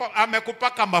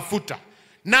 amekupaka mafuta.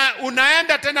 Na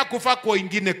unaenda tena kufa kwa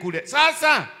wengine kule.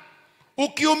 Sasa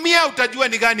ukiumia utajua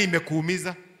ni gani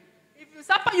imekuumiza. If you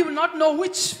suffer, you will not know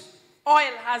which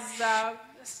oil has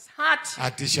hurt.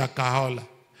 Ati shakahola.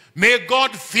 May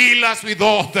God fill us with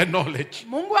all the knowledge,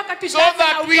 Mungu so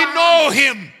that we know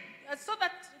Him. So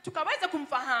that tukaweza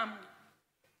kumfahamu.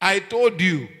 I told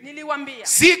you, Niliwaambia,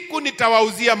 siku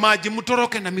nitawauzia maji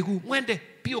mtoroke na miguu mwende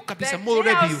pio kabisa,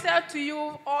 more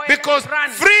you. Because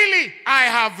freely I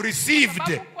have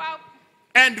received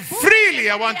and freely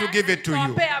I want to give it to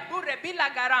you.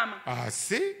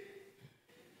 See?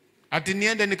 Ati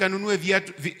niende nikanunue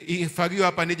viatu fagio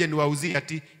hapa nije niwauzie,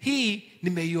 ati hii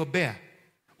nimeiombea.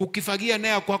 Ukifagia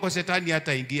nayo kwako shetani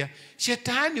hataingia.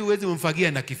 Shetani huwezi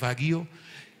kumfagia na kifagio.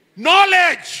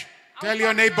 Knowledge. Tell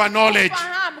your neighbor knowledge.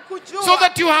 So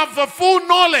that you have the full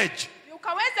knowledge.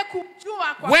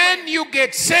 When you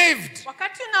get saved,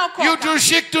 you do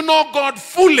seek to know God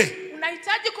fully.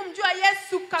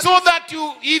 So that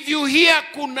if you hear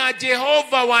kuna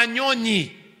Jehova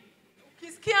Wanyonyi,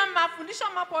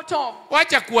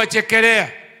 wacha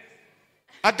kuwachekelea.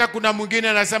 Hata kuna mwingine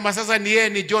anasema sasa ni yeye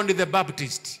ni John the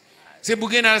Baptist. Si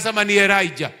mwingine anasema ni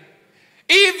Elijah.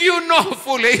 If you know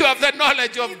fully, you have the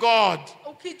knowledge of God.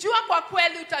 Ukijua kwa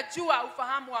kweli utajua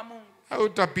ufahamu wa Mungu.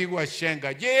 Hautapigwa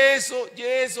shenga.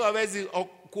 Yesu hawezi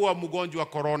kuwa mgonjwa wa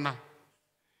corona.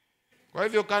 Kwa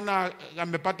hivyo kana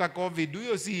amepata COVID,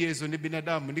 huyo si Yesu, ni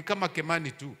binadamu, ni kama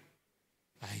Kimani tu.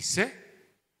 I say.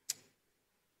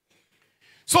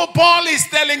 So Paul is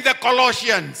telling the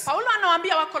Colossians, Paulo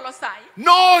anawaambia wa Kolosai,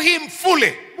 know him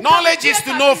fully. Knowledge is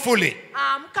to know fully.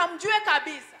 Mkamjue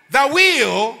kabisa. The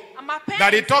will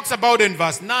that he talks about in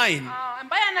verse 9,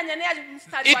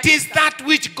 it is that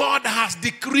which God has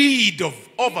decreed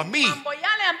over me.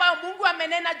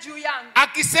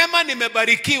 Akisema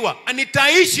nimebarikiwa,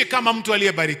 nitaishi kama mtu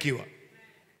aliyebarikiwa.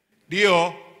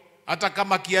 Ndio, hata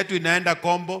kama kiatu inaenda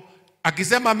kombo,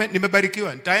 akisema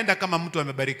nimebarikiwa, nitaenda kama mtu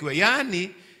amebarikiwa.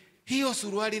 Yaani, hiyo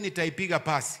suruali nitaipiga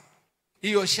pasi.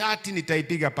 Hiyo shati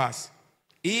nitaipiga pasi.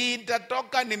 Hii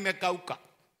nitatoka nimekauka.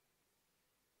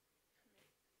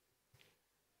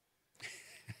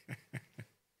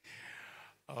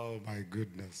 Oh my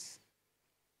goodness.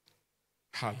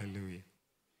 Hallelujah.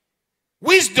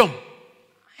 Wisdom.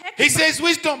 He says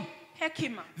wisdom.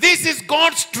 This is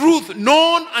God's truth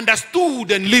known,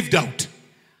 understood and lived out.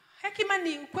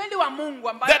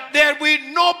 That there will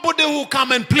be nobody who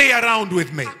come and play around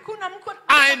with me.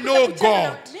 I know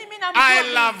God.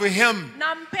 I love him.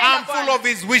 I'm full of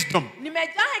his wisdom.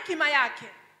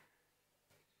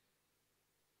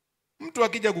 Mtu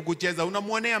akija kukucheza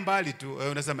unamuonea mbali tu,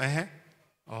 unasema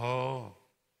oh.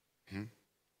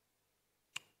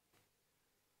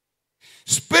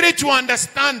 Spiritual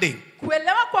understanding.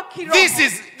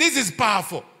 This is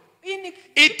powerful.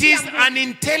 It is an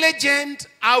intelligence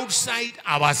outside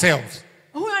ourselves.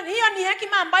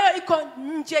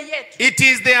 It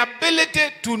is the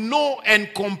ability to know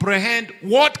and comprehend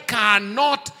what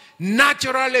cannot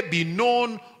naturally be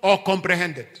known or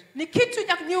comprehended.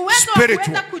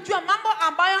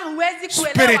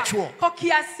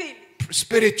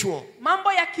 Spiritual.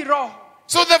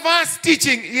 So the verse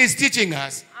is teaching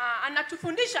us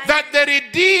that the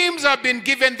redeemed have been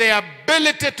given the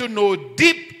ability to know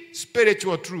deep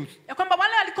spiritual truth.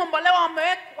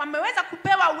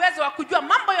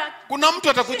 Kuna mtu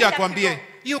atakuja akwambie,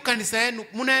 hiyo kanisa yenu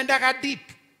mnaendaga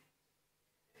deep.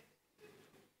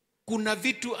 Kuna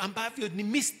vitu ambavyo ni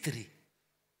mystery.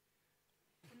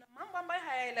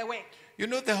 You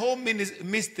know, the whole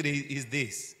mystery is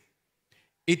this.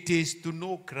 It is to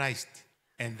know Christ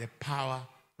and the power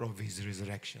of his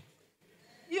resurrection.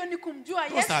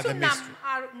 Those are the mysteries.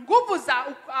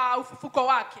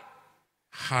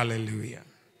 Hallelujah.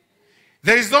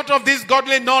 The result of this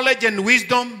godly knowledge and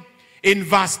wisdom in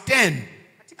verse 10.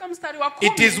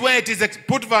 It is where it is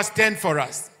put verse 10 for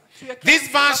us. This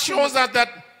verse shows us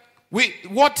that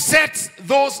what sets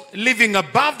those living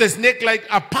above the snake-like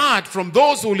apart from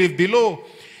those who live below,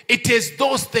 it is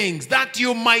those things that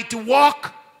you might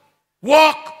walk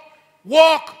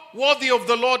worthy of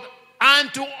the Lord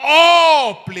unto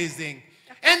all pleasing,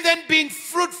 and then being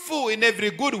fruitful in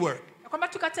every good work,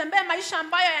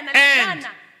 and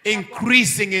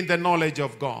increasing in the knowledge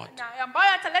of God.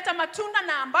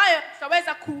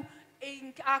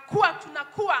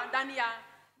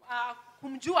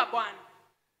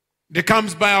 It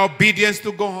comes by our obedience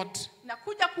to God,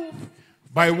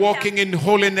 by walking in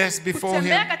holiness before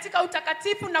him,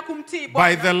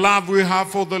 by the love we have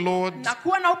for the Lord,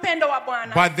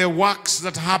 by the works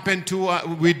that happen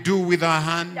we do with our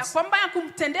hands,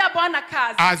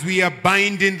 as we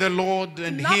abide in the Lord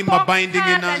and him abiding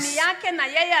in us,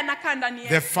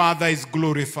 the Father is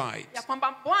glorified.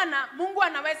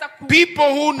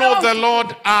 People who know the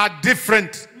Lord are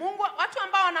different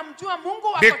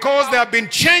because they have been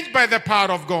changed by the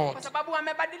power of God.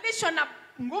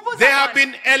 They have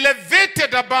been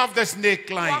elevated above the snake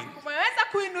line.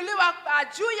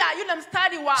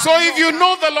 So if you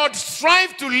know the Lord,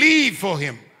 strive to live for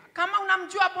him.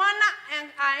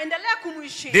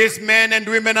 These men and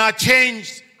women are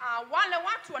changed.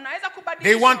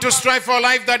 They want to strive for a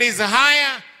life that is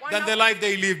higher than the life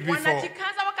they lived before.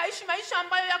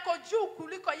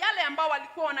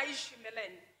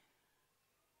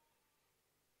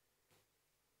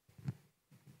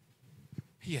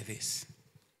 Hear this.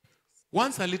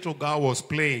 Once a little girl was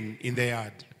playing in the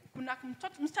yard. Kuna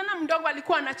msichana mdogo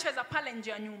alikuwa anacheza pale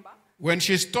nje ya nyumba. When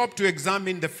she stopped to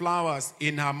examine the flowers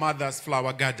in her mother's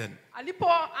flower garden,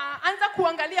 anza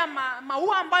kuangalia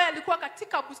maua ambayo yalikuwa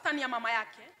katika bustani ya mama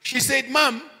yake, she said,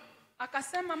 "Mom,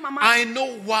 akasema mama, I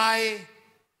know why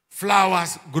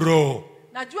flowers grow."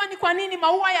 Najua ni kwa nini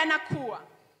maua yanakuwa.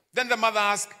 Then the mother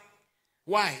asked,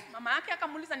 "Why?" Mama yake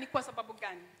akamuuliza ni kwa sababu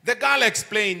gani. The girl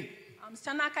explained,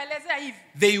 msichana akaelezea hivi,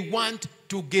 they want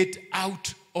to get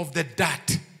out of the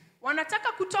dirt.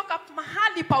 Wanataka kutoka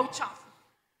mahali pa uchafu.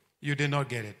 You did not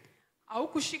get it. Au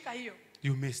kushika hiyo.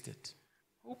 You missed it.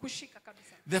 Ukushika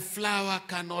kabisa. The flower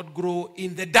cannot grow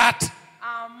in the dirt.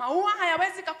 Maua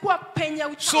hayawezi kukua penye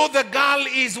uchafu. So the girl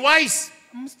is wise.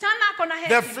 Msichana ako na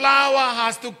hekima. The flower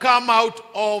has to come out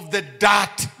of the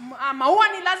dirt. Maua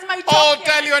ni lazima itoke. Oh,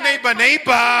 tell your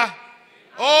neighbor.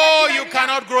 Oh, you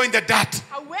cannot grow in the dirt.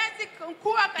 Hauwezi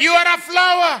kukua katika. You are a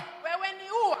flower. Wewe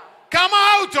ni ua. Come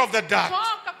out of the dirt.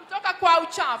 Toka kutoka kwa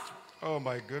uchafu. Oh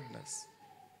my goodness.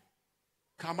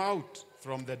 Come out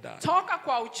from the dirt. Toka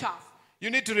kwa uchafu. You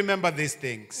need to remember these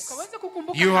things. Ukaweza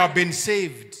kukumbuka. You have been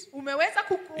saved. Umeweza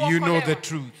kuokolewa. You know the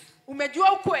truth.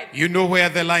 Umejua ukweli. You know where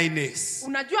the line is.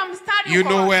 Unajua mstari. You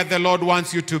know where the Lord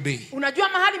wants you to be. Unajua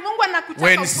mahali Mungu anakutaka.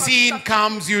 When sin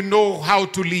comes, you know how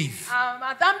to live.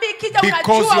 Dhambi ikija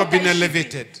because you have been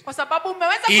elevated. Kwa sababu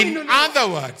umeweza kuinuliwa. In other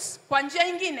words, kwa njia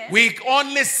nyingine, we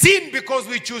only sin because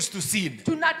we choose to sin.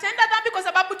 Tunatenda dhambi kwa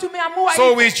sababu tumeamua.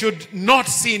 So we should not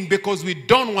sin because we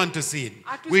don't want to sin.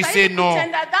 We say no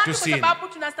to sin. Kwa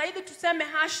sababu tunastahili tuseme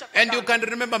hasha. And you can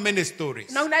remember many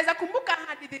stories. Na unaweza kumbuka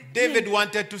hadithi. David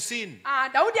wanted to sin.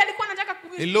 Daudi alikuwa anataka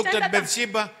kutenda. He looked at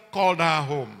Bathsheba, called her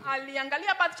home.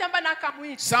 Aliangalia Bathsheba na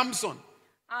akamuita. Samson.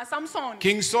 Samson.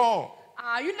 King Saul.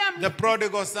 The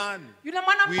prodigal son. We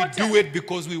do it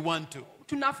because we want to.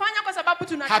 Tunafanya kwa sababu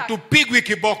tunataka. Hatupigwi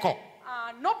kiboko.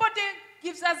 Nobody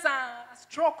gives us a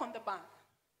stroke on the back.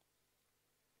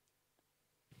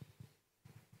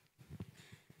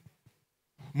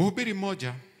 Mhubiri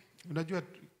mmoja, unajua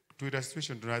to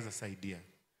illustration tunaweza saidia.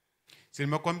 Si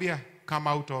nimekwambia come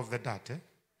out of the dirt,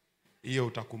 hiyo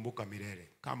utakumbuka milele.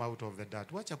 Come out of the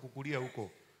dirt. Wacha kukulia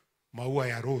huko maua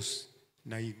ya rose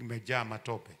na imejaa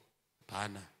matope.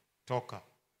 Pana, toka.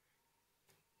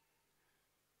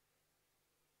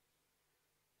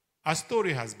 A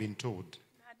story has been told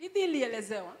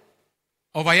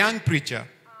of a young preacher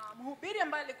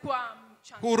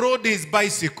who rode his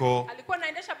bicycle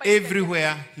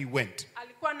everywhere he went.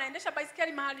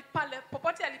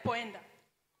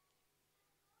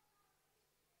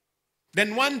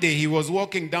 Then one day he was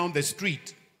walking down the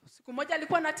street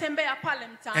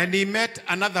and he met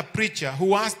another preacher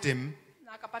who asked him,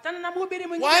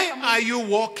 "Why are you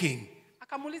walking?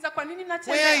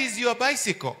 Where is your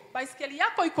bicycle?"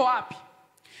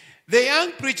 The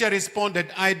young preacher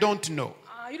responded, "I don't know.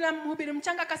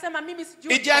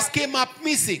 It just came up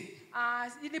missing.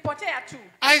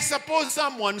 I suppose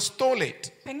someone stole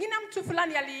it.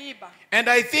 And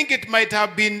I think it might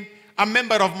have been a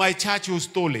member of my church who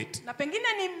stole it."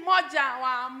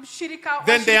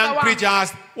 Then the young preacher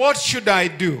asked, "What should I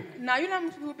do?"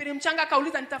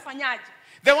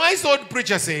 The wise old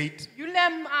preacher said,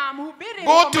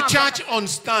 "Go to church on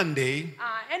Sunday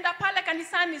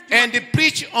and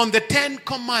preach on the 10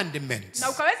 commandments.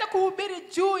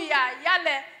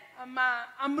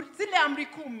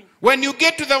 When you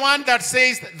get to the one that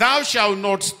says, 'Thou shalt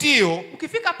not steal,'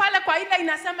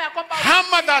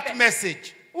 hammer that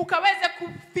message.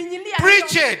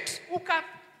 Preach it.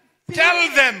 Tell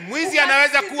them, mwizi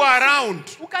anaweza kuwa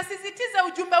around.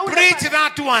 Preach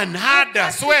that one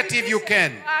harder, sweat if you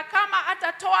can.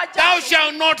 Thou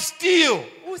shalt not steal,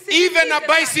 even a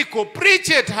bicycle. Preach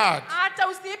it hard."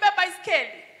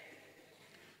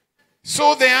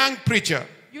 So the young preacher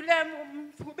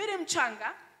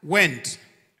went.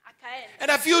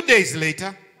 And a few days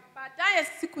later,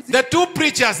 the two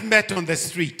preachers met on the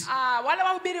street.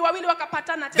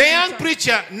 The young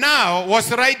preacher now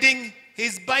was riding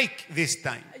his bike this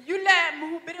time.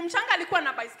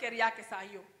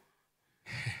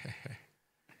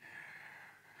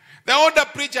 The older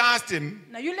preacher asked him,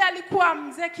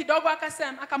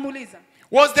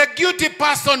 "Was the guilty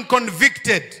person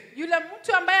convicted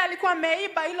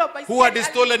who had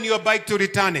stolen your bike to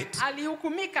return it?"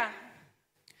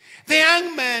 The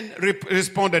young man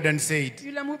responded and said,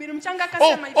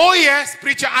 Oh yes,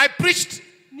 preacher, I preached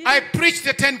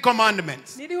the 10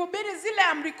 commandments.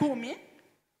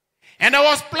 And I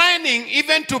was planning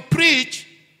even to preach,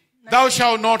 'Thou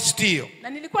shalt not steal.'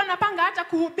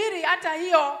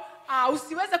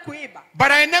 usiweze kuiba.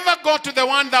 But I never got to the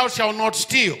one thou shalt not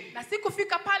steal. Na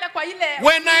sikufika pale kwa ile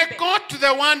When I got to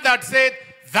the one that said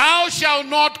thou shalt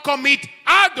not commit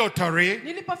adultery,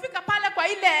 nilipofika pale kwa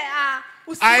ile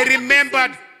I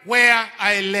remembered where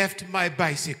I left my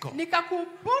bicycle.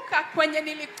 nikakumbuka kwenye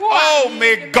nilikuwa. Oh,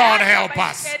 may God help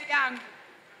us.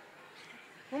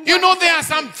 You know, there are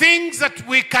some things that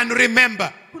we can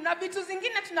remember. Kuna vitu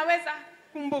zingine tunaweza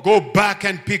kumbuka. Go back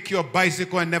and pick your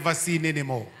bicycle and never seen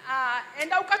anymore.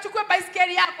 Enda ukachukue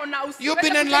baisikeli yako na usiweze. You've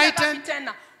been enlightened.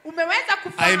 Tena. Umeweza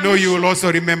kufahamu. I know you will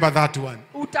also remember that one.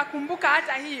 Utakumbuka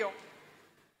hata hiyo.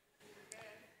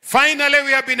 Finally,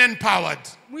 we have been empowered.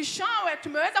 Mwishowe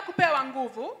tumeweza kupewa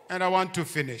nguvu. And I want to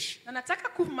finish. Na nataka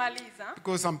kumaliza.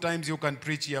 Because sometimes you can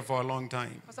preach here for a long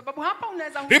time. Kwa sababu hapa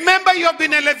unaweza. Remember, you have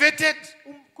been elevated.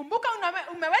 Kumbuka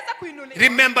umeweza kuinuliwa.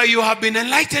 Remember, you have been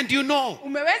enlightened, you know.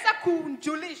 Umeweza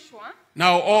kujulishwa.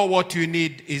 Now, all what you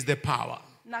need is the power.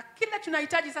 Na kile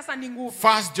tunahitaji sasa ni nguvu.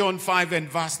 1 John 5 and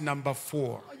verse number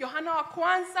 4. Yohana wa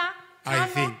kwanza, I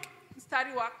think.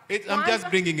 Mstari wa I'm just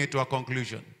bringing it to a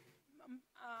conclusion.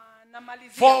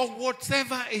 namalizia. For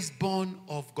whatever is born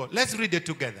of God. Let's read it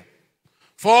together.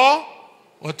 For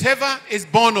whatever is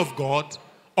born of God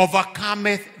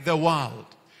overcometh the world.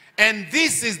 And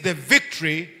this is the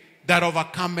victory that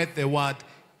overcometh the world,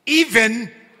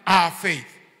 even our faith.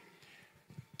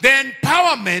 The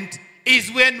empowerment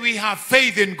is when we have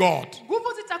faith in God.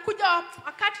 Nguvu zitakuja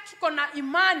wakati tuko na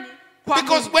imani kwa Mungu.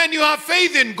 Because when you have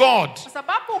faith in God,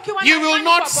 Sababu ukiwa na you will imani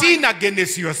not kwa sin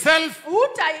against yourself,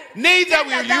 neither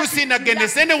will you sin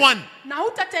against anyone. Na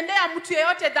hutatendea mtu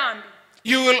yeyote dhambi.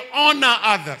 You will honor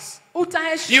others.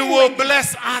 Utaheshimu You will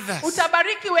bless others.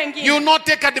 Utabariki wengine. You will not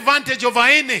take advantage of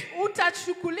any.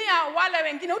 Utachukulia wale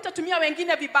wengine, utatumia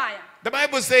wengine vibaya. The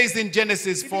Bible says in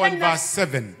Genesis 4 and verse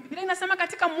 7. Biblia inasema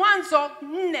katika Mwanzo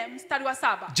 4 mstari wa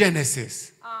 7.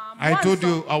 Genesis. I told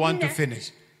you I want to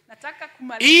finish. Nataka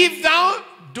kumaliza. If thou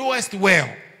doest well,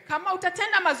 kama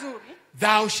utatenda mazuri,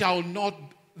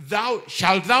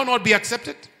 shalt thou not be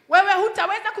accepted? Wewe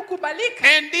hutaweza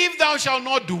kukubalika. And if thou shalt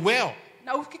not do well,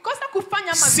 na ukikosa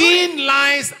kufanya mazuri, sin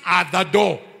lies at the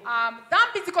door.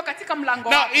 Dhambi ziko katika mlango.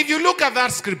 Now, if you look at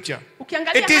that scripture,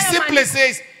 ukiangalia it is simply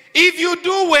says, if you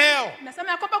do well,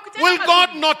 will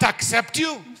God not accept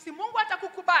you? Mungu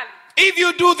atakukubali. If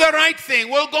you do the right thing,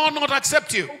 will God not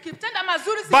accept you? Ukitenda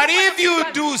mazuri, but if you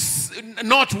do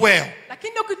not well,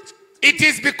 it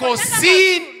is because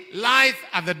sin lies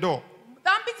at the door.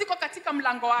 Dhambi ziko katika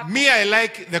mlango wako. Me, I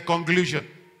like the conclusion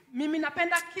Mimi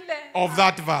napenda kile of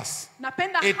that verse.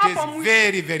 Napenda it hapo is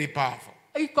very, very powerful.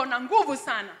 Iko na nguvu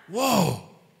sana. Whoa.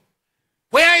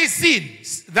 Where is sin?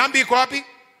 Dhambi iko wapi?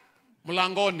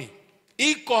 Mlangoni.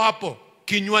 Iko hapo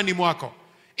kinywani mwako.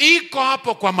 Iko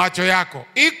hapo kwa macho yako.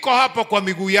 Iko hapo kwa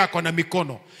miguu yako na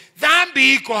mikono.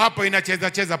 Dhambi iko hapo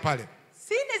inacheza cheza pale.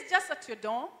 Sin is just at your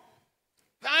door.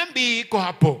 Dhambi iko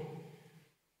hapo.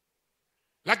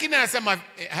 Lakini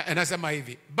anasema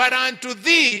hivi, but unto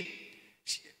thee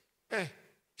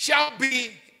shall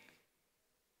be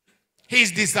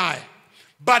his desire,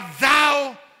 but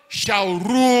thou shalt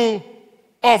rule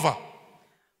over.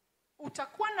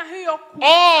 Utakuwa na hiyo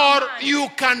or you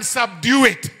can subdue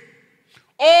it,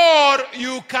 or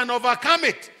you can overcome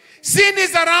it. Sin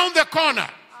is around the corner,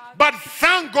 but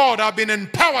thank God I've been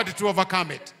empowered to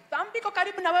overcome it. Dhambi iko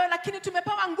karibu na wewe, lakini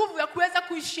tumepewa nguvu ya kuweza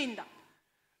kuishinda.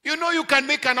 You know, you can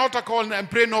make an altar call and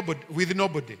pray with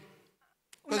nobody.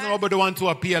 Because nobody wants to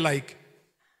appear like,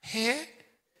 hey,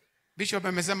 Bishop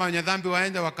amesema wenye dhambi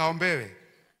waende wakaombewe.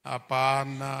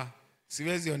 Hapana,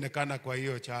 siwezi onekana kwa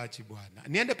hiyo church bwana.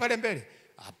 Niende pale mbele?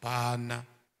 Hapana,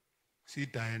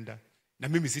 sitaenda. Na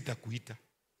mimi sitakuita.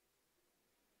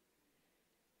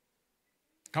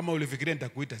 Kama ulifikiria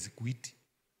nitakuita, sikuiti.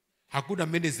 Hakuna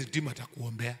ministry team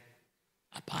atakuombea.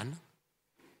 Hapana.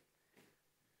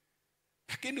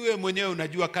 Lakini wewe mwenyewe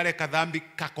unajua kale kadhambi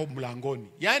kako mlangoni.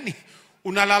 Yaani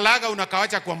unalalaga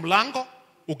unakawacha kwa mlango,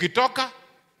 ukitoka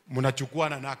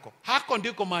mnachukuana nako. Hako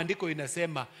ndiko maandiko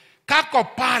inasema kako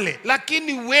pale,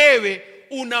 lakini wewe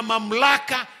una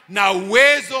mamlaka na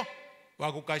uwezo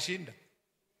wa kukashinda.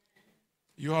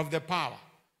 You have the power.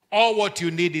 All what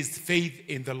you need is faith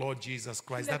in the Lord Jesus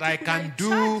Christ, that I can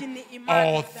do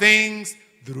all things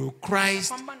through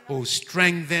Christ who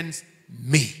strengthens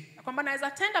me. Kwamba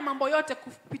naweza tenda mambo yote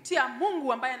kupitia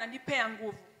Mungu ambaye ananipea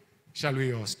nguvu. Shall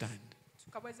we all stand?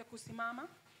 Tukaweze kusimama.